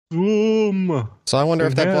 Boom. So I wonder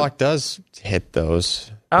if that block does hit those.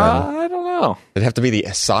 I don't know. It'd have to be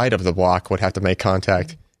the side of the block would have to make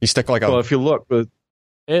contact. You stick like a. Well, if you look,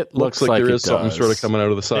 it looks like there is something sort of coming out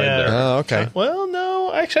of the side there. Oh, okay. Well,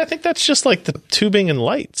 no, actually, I think that's just like the tubing and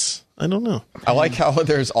lights. I don't know. I like how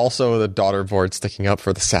there's also the daughter board sticking up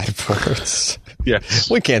for the SATA ports. Yes.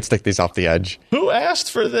 We can't stick these off the edge. Who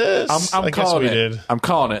asked for this? I'm calling it. I'm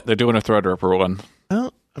calling it. They're doing a Threadripper one.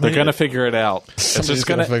 Well, they're going to figure it out. It's just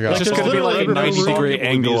going to be like a 90-degree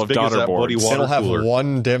angle of daughter boards. It'll have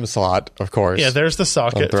one DIMM slot, of course. Yeah, there's the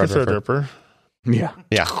socket for Threadripper. Yeah,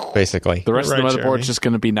 basically. The rest of the motherboard is just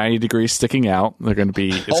going to be 90 degrees sticking out. They're going to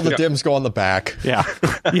be all the DIMMs go on the back. Yeah,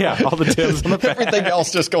 all the DIMMs on the back. Everything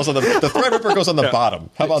else just goes on the Threadripper goes on the bottom.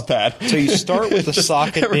 How about that? So you start with the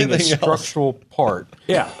socket being a structural part.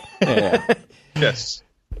 Yeah. Yes.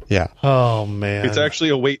 Yeah. Oh man, it's actually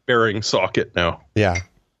a weight bearing socket now. Yeah.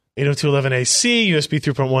 802.11ac, USB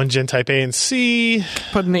 3.1, Gen Type A and C.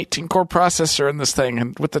 Put an 18-core processor in this thing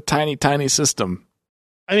and with a tiny system.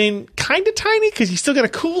 I mean, kind of tiny because you still got to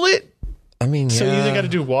cool it. I mean, so you either got to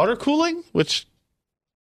do water cooling, which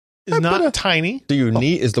is not tiny. Do you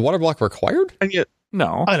need? Is the water block required? And yet,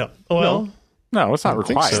 No. I don't. Well, No, it's not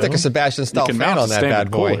required. Stick a Sebastian style can fan mount on that standard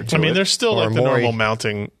bad boy. cord. I mean, there's still Or like the Maury. normal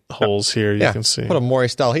mounting holes here. You can see. Put a Mori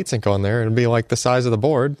style heatsink on there. It'll be like the size of the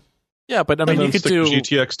board. Yeah, but I mean, and you then could stick do the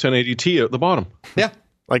GTX 1080T at the bottom. Yeah.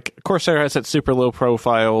 like Corsair has that super low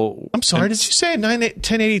profile. I'm sorry. Did you say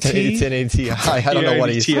 1080T? 1080 Ti. I don't know what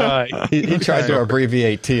he's. He tries to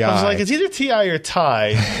abbreviate Ti. I was like, it's either TI or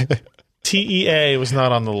TI. TEA was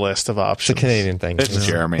not on the list of options. It's a Canadian thing. It's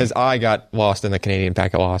Jeremy. His eye got lost in the Canadian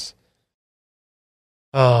packet loss.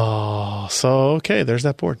 Oh, so okay. There's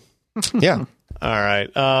that board. Yeah. All right.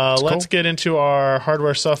 Let's get into our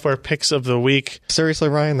hardware software picks of the week. Seriously,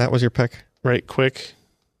 Ryan, that was your pick? Right quick.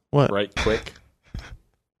 What? Right quick.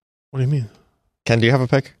 What do you mean? Ken, do you have a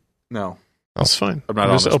pick? No. That's fine. I'm not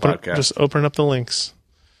on this podcast. Just open up the links.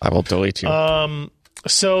 I will delete you.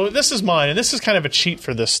 So this is mine, and this is kind of a cheat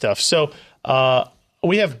for this stuff. So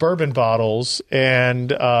we have bourbon bottles,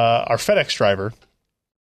 and our FedEx driver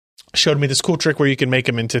showed me this cool trick where you can make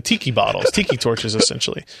them into tiki bottles, tiki torches,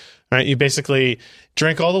 essentially. All right, you basically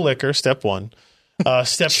drink all the liquor, step one.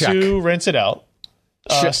 Step Check. 2, rinse it out.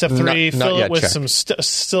 Step 3, not fill yet it with check.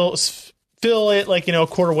 fill it like, a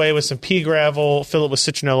quarter way with some pea gravel, fill it with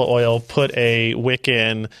citronella oil, put a wick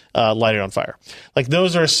in, light it on fire. Like,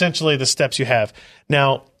 those are essentially the steps you have.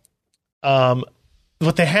 Now,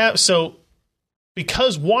 what they have, so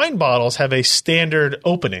because wine bottles have a standard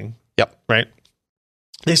opening, Yep. right?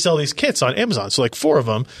 They sell these kits on Amazon. So like 4 of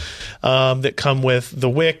them that come with the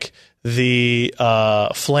wick, the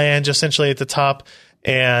flange essentially at the top,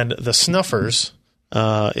 and the snuffers,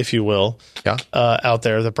 if you will, out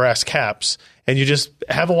there, the brass caps. And you just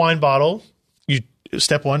have a wine bottle. You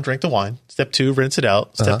step 1, drink the wine. Step 2, rinse it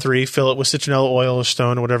out. Step 3, fill it with citronella oil or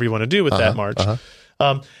stone or whatever you want to do with that March.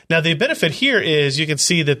 Now the benefit here is you can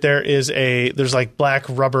see that there's like black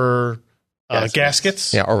rubber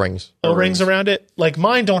gaskets. Yeah, O-rings. O-rings around it. Like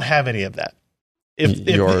mine don't have any of that.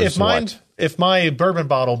 If my bourbon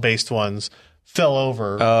bottle based ones fell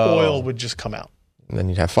over, oil would just come out. And then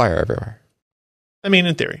you'd have fire everywhere. I mean,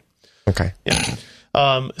 in theory. Okay. Yeah.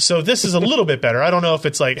 So this is a little bit better. I don't know if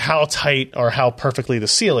it's like how tight or how perfectly the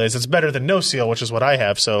seal is. It's better than no seal, which is what I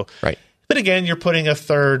have. So, right. But again, you're putting a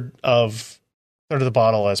third of the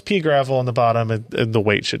bottle as pea gravel on the bottom, and the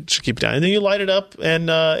weight should keep it down. And then you light it up, and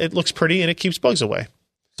it looks pretty, and it keeps bugs away.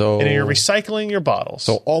 So, and you're recycling your bottles.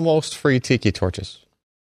 So almost free tiki torches.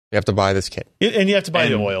 You have to buy this kit. And you have to buy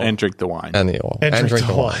the oil. And drink the wine. And the oil. And drink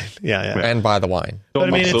the wine. Yeah. And buy the wine.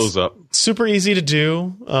 Don't mix those up. Super easy to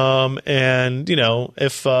do. And,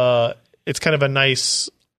 if it's kind of a nice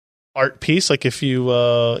art piece, like if you,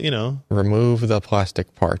 remove the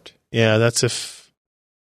plastic part. Yeah, that's if,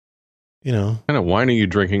 What kind of wine are you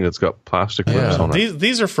drinking that's got plastic lips on it?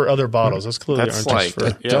 These are for other bottles. That's clearly That's aren't just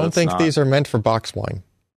like- for I don't think these are meant for box wine.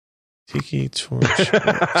 tiki torch.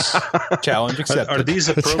 Challenge accepted. Are these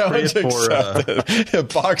appropriate for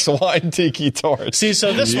box wine tiki torch? See,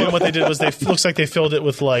 so this one, what they did was looks like they filled it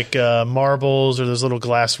with like marbles or those little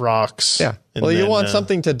glass rocks. Yeah. And Well, you then, want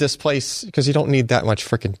something to displace because you don't need that much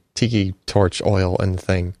freaking tiki torch oil in the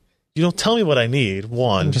thing. You don't tell me what I need.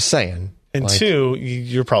 One, I'm just saying. and 2,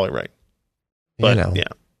 you're probably right. But yeah,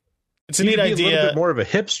 it's a neat You'd be idea. a little bit more of a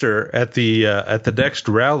hipster at the next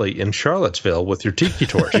rally in Charlottesville with your tiki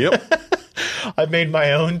torch. Yep. I made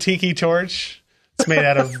my own tiki torch. It's made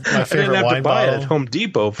out of my I favorite didn't have wine to buy it bottle. at Home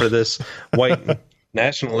Depot for this white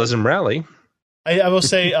nationalism rally. I will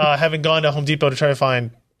say, having gone to Home Depot to try to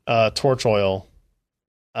find torch oil,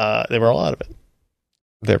 they were all out of it.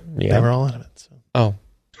 They were all out of it. So. Oh.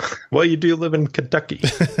 Well, you do live in Kentucky.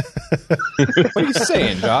 What are you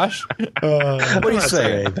saying, Josh? What are you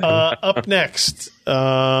saying? Up next, who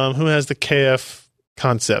has the KF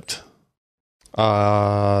concept?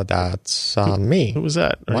 That's me. Who was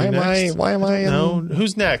that? Why am I? No,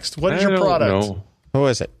 who's next? What is your product? No. Who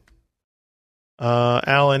is it?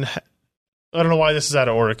 Alan. I don't know why this is out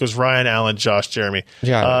of order. It goes Ryan, Alan, Josh, Jeremy.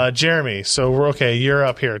 Jeremy. So we're okay. You're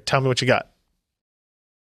up here. Tell me what you got.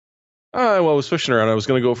 Well, I was fishing around. I was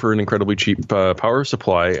going to go for an incredibly cheap power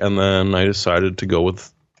supply, and then I decided to go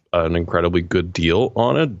with an incredibly good deal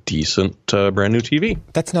on a decent brand new TV.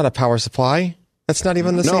 That's not a power supply. That's not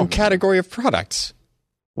even the same category of products.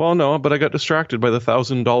 Well, no, but I got distracted by the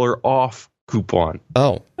 $1,000 off coupon.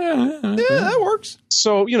 Oh. Yeah, that works.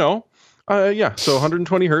 So, so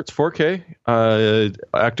 120 hertz, 4K,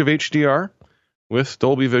 active HDR with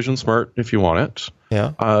Dolby Vision Smart if you want it.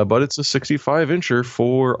 Yeah. But it's a 65-incher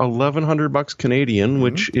for $1,100 Canadian,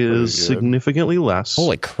 which is significantly less.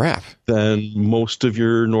 Holy crap. Than most of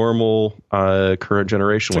your normal current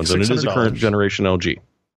generation It's ones. like And it is a $600. current generation LG.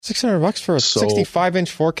 $600 for a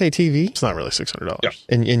 65-inch 4K TV? It's not really $600. Yeah.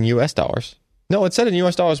 In US dollars. No, it said in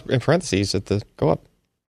US dollars in parentheses at the go up.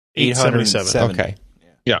 $877. Okay.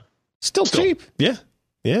 Yeah. Still cheap. Yeah.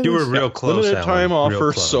 Yeah. You were real close. Limited time Alan. Real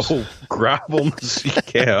offer, close. so grab them as you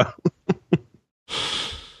can.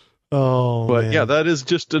 Oh, But man. yeah, that is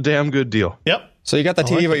just a damn good deal. Yep. So you got the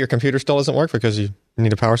TV, but your computer still doesn't work because you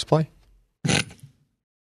need a power supply?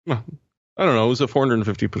 I don't know. It was a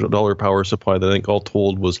 $450 power supply that I think all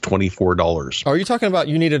told was $24. Oh, are you talking about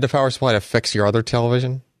you needed a power supply to fix your other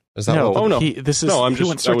television? Is that No, what? Oh, no. he went I was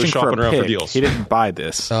searching shopping for a around for pig. deals. He didn't buy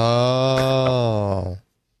this. Oh, all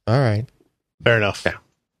right. Fair enough. Yeah.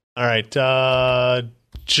 All right.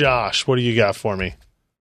 Josh, what do you got for me?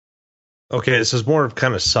 Okay, this is more of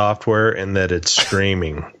kind of software in that it's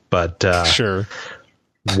streaming, but Sure.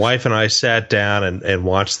 wife and I sat down and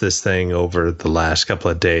watched this thing over the last couple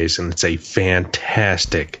of days, and it's a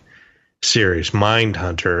fantastic series,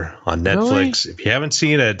 Mindhunter on Netflix. If you haven't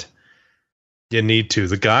seen it, you need to.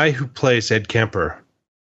 The guy who plays Ed Kemper,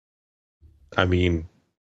 I mean,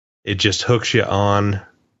 it just hooks you on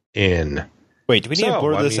in. Wait, do we need to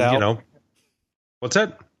blur this out? You know, what's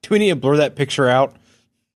that? Do we need to blur that picture out?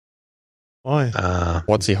 Why?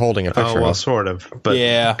 What's he holding a picture of? Sort of, but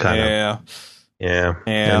Yeah. kind of. Yeah.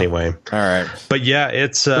 Anyway. All right. But yeah,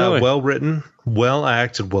 it's Really? well written, well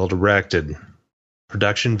acted, well directed.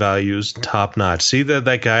 Production values top notch. See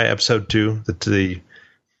that guy, episode 2, the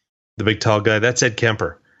big tall guy. That's Ed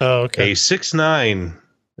Kemper, Oh, okay. a 6'9"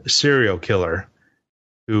 serial killer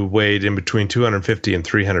who weighed in between 250 and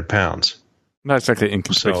 300 pounds. Not exactly So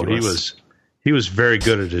inconspicuous. he was very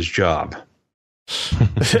good at his job.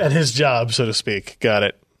 At his job, so to speak. Got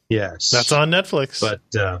it. Yes, That's on Netflix. But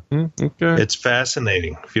Okay. it's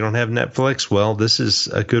fascinating. If you don't have Netflix, well, this is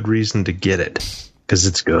a good reason to get it because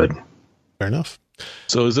it's good. Fair enough.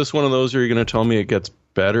 So is this one of those where you're going to tell me it gets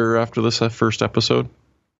better after this first episode?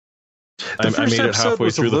 I first made it episode halfway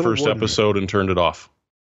was a through the little first wooden. episode and turned it off.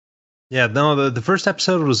 Yeah, no, the first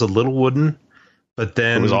episode was a little wooden, but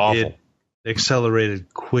then It was awful. it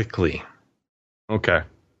accelerated quickly. Okay.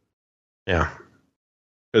 Yeah.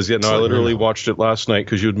 Because I literally watched it last night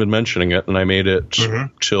because you'd been mentioning it, and I made it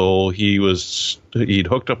till he'd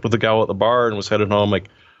hooked up with the gal at the bar and was headed home. Like,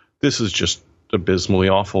 this is just abysmally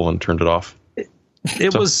awful, and turned it off.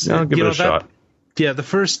 It was, I'll give it a shot. Yeah, the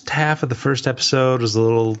first half of the first episode was a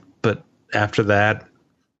little, but after that,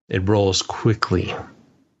 it rolls quickly. All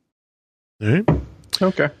right.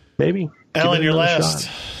 Okay. Maybe. Alan, Give it you're another last.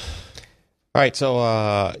 shot. All right,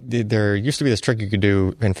 so there used to be this trick you could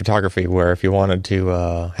do in photography where if you wanted to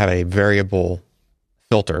have a variable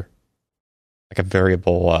filter, like a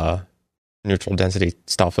variable neutral density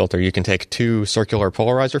style filter, you can take 2 circular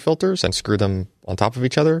polarizer filters and screw them on top of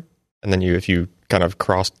each other. And then if you kind of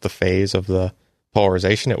crossed the phase of the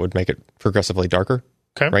polarization, it would make it progressively darker.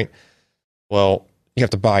 Okay. Right? Well, you have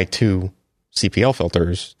to buy 2 CPL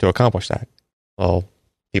filters to accomplish that. Well,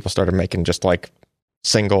 people started making just like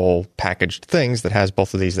single packaged things that has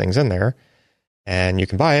both of these things in there, and you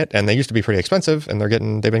can buy it, and they used to be pretty expensive, and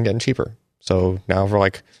they've been getting cheaper. So now for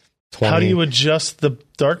like 20, How do you adjust the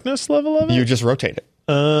darkness level of it? you just rotate it.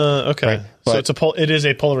 Okay. Right. So But- it is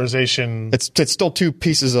a polarization. It's still 2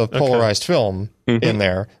 pieces of polarized film in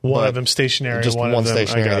there. One but of them stationary. just one of them,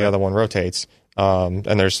 stationary, I got the it. other one rotates. And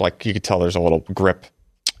there's like, you could tell there's a little grip,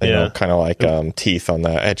 kind of like teeth on the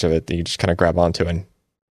edge of it that you just kind of grab onto and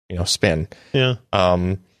spin. Yeah.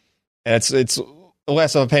 And it's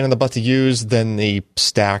less of a pain in the butt to use than the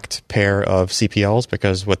stacked pair of CPLs,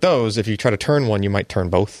 because with those, if you try to turn one, you might turn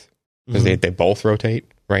both because they both rotate,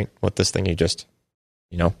 right? With this thing, you just,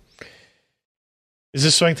 Is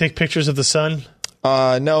this so I can take pictures of the sun?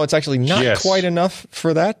 No, it's actually not Yes. quite enough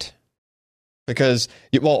for that because,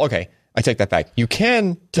 okay, I take that back. You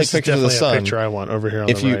can take This pictures is of the definitely a sun. picture I want over here on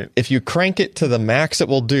If the you right. if you crank it to the max it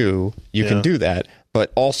will do, you can do that.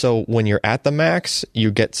 But also when you're at the max,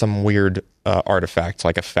 you get some weird artifacts,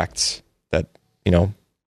 like effects that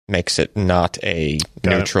makes it not a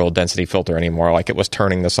neutral density filter anymore. Like it was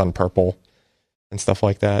turning the sun purple and stuff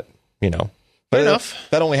like that. But Fair enough.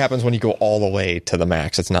 that only happens when you go all the way to the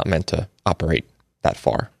max. It's not meant to operate that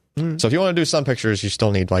far. So if you want to do sun pictures, you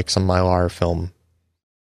still need like some Mylar film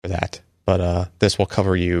for that. But this will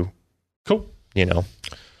cover you. Cool.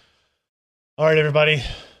 All right, everybody.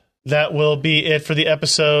 That will be it for the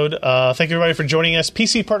episode. Thank you, everybody, for joining us.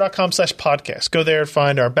 PCPart.com/podcast. Go there,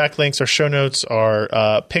 find our backlinks, our show notes,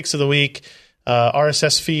 our picks of the week,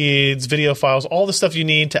 RSS feeds, video files, all the stuff you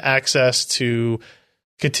need to access to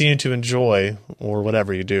continue to enjoy, or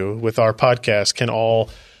whatever you do with our podcast, can all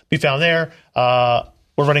be found there.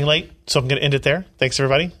 We're running late, so I'm going to end it there. Thanks,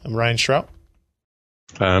 everybody. I'm Ryan Shrout.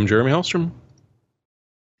 I'm Jeremy Hellstrom.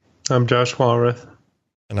 I'm Josh Walrath.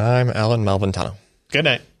 And I'm Alan Malventano. Good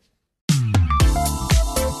night.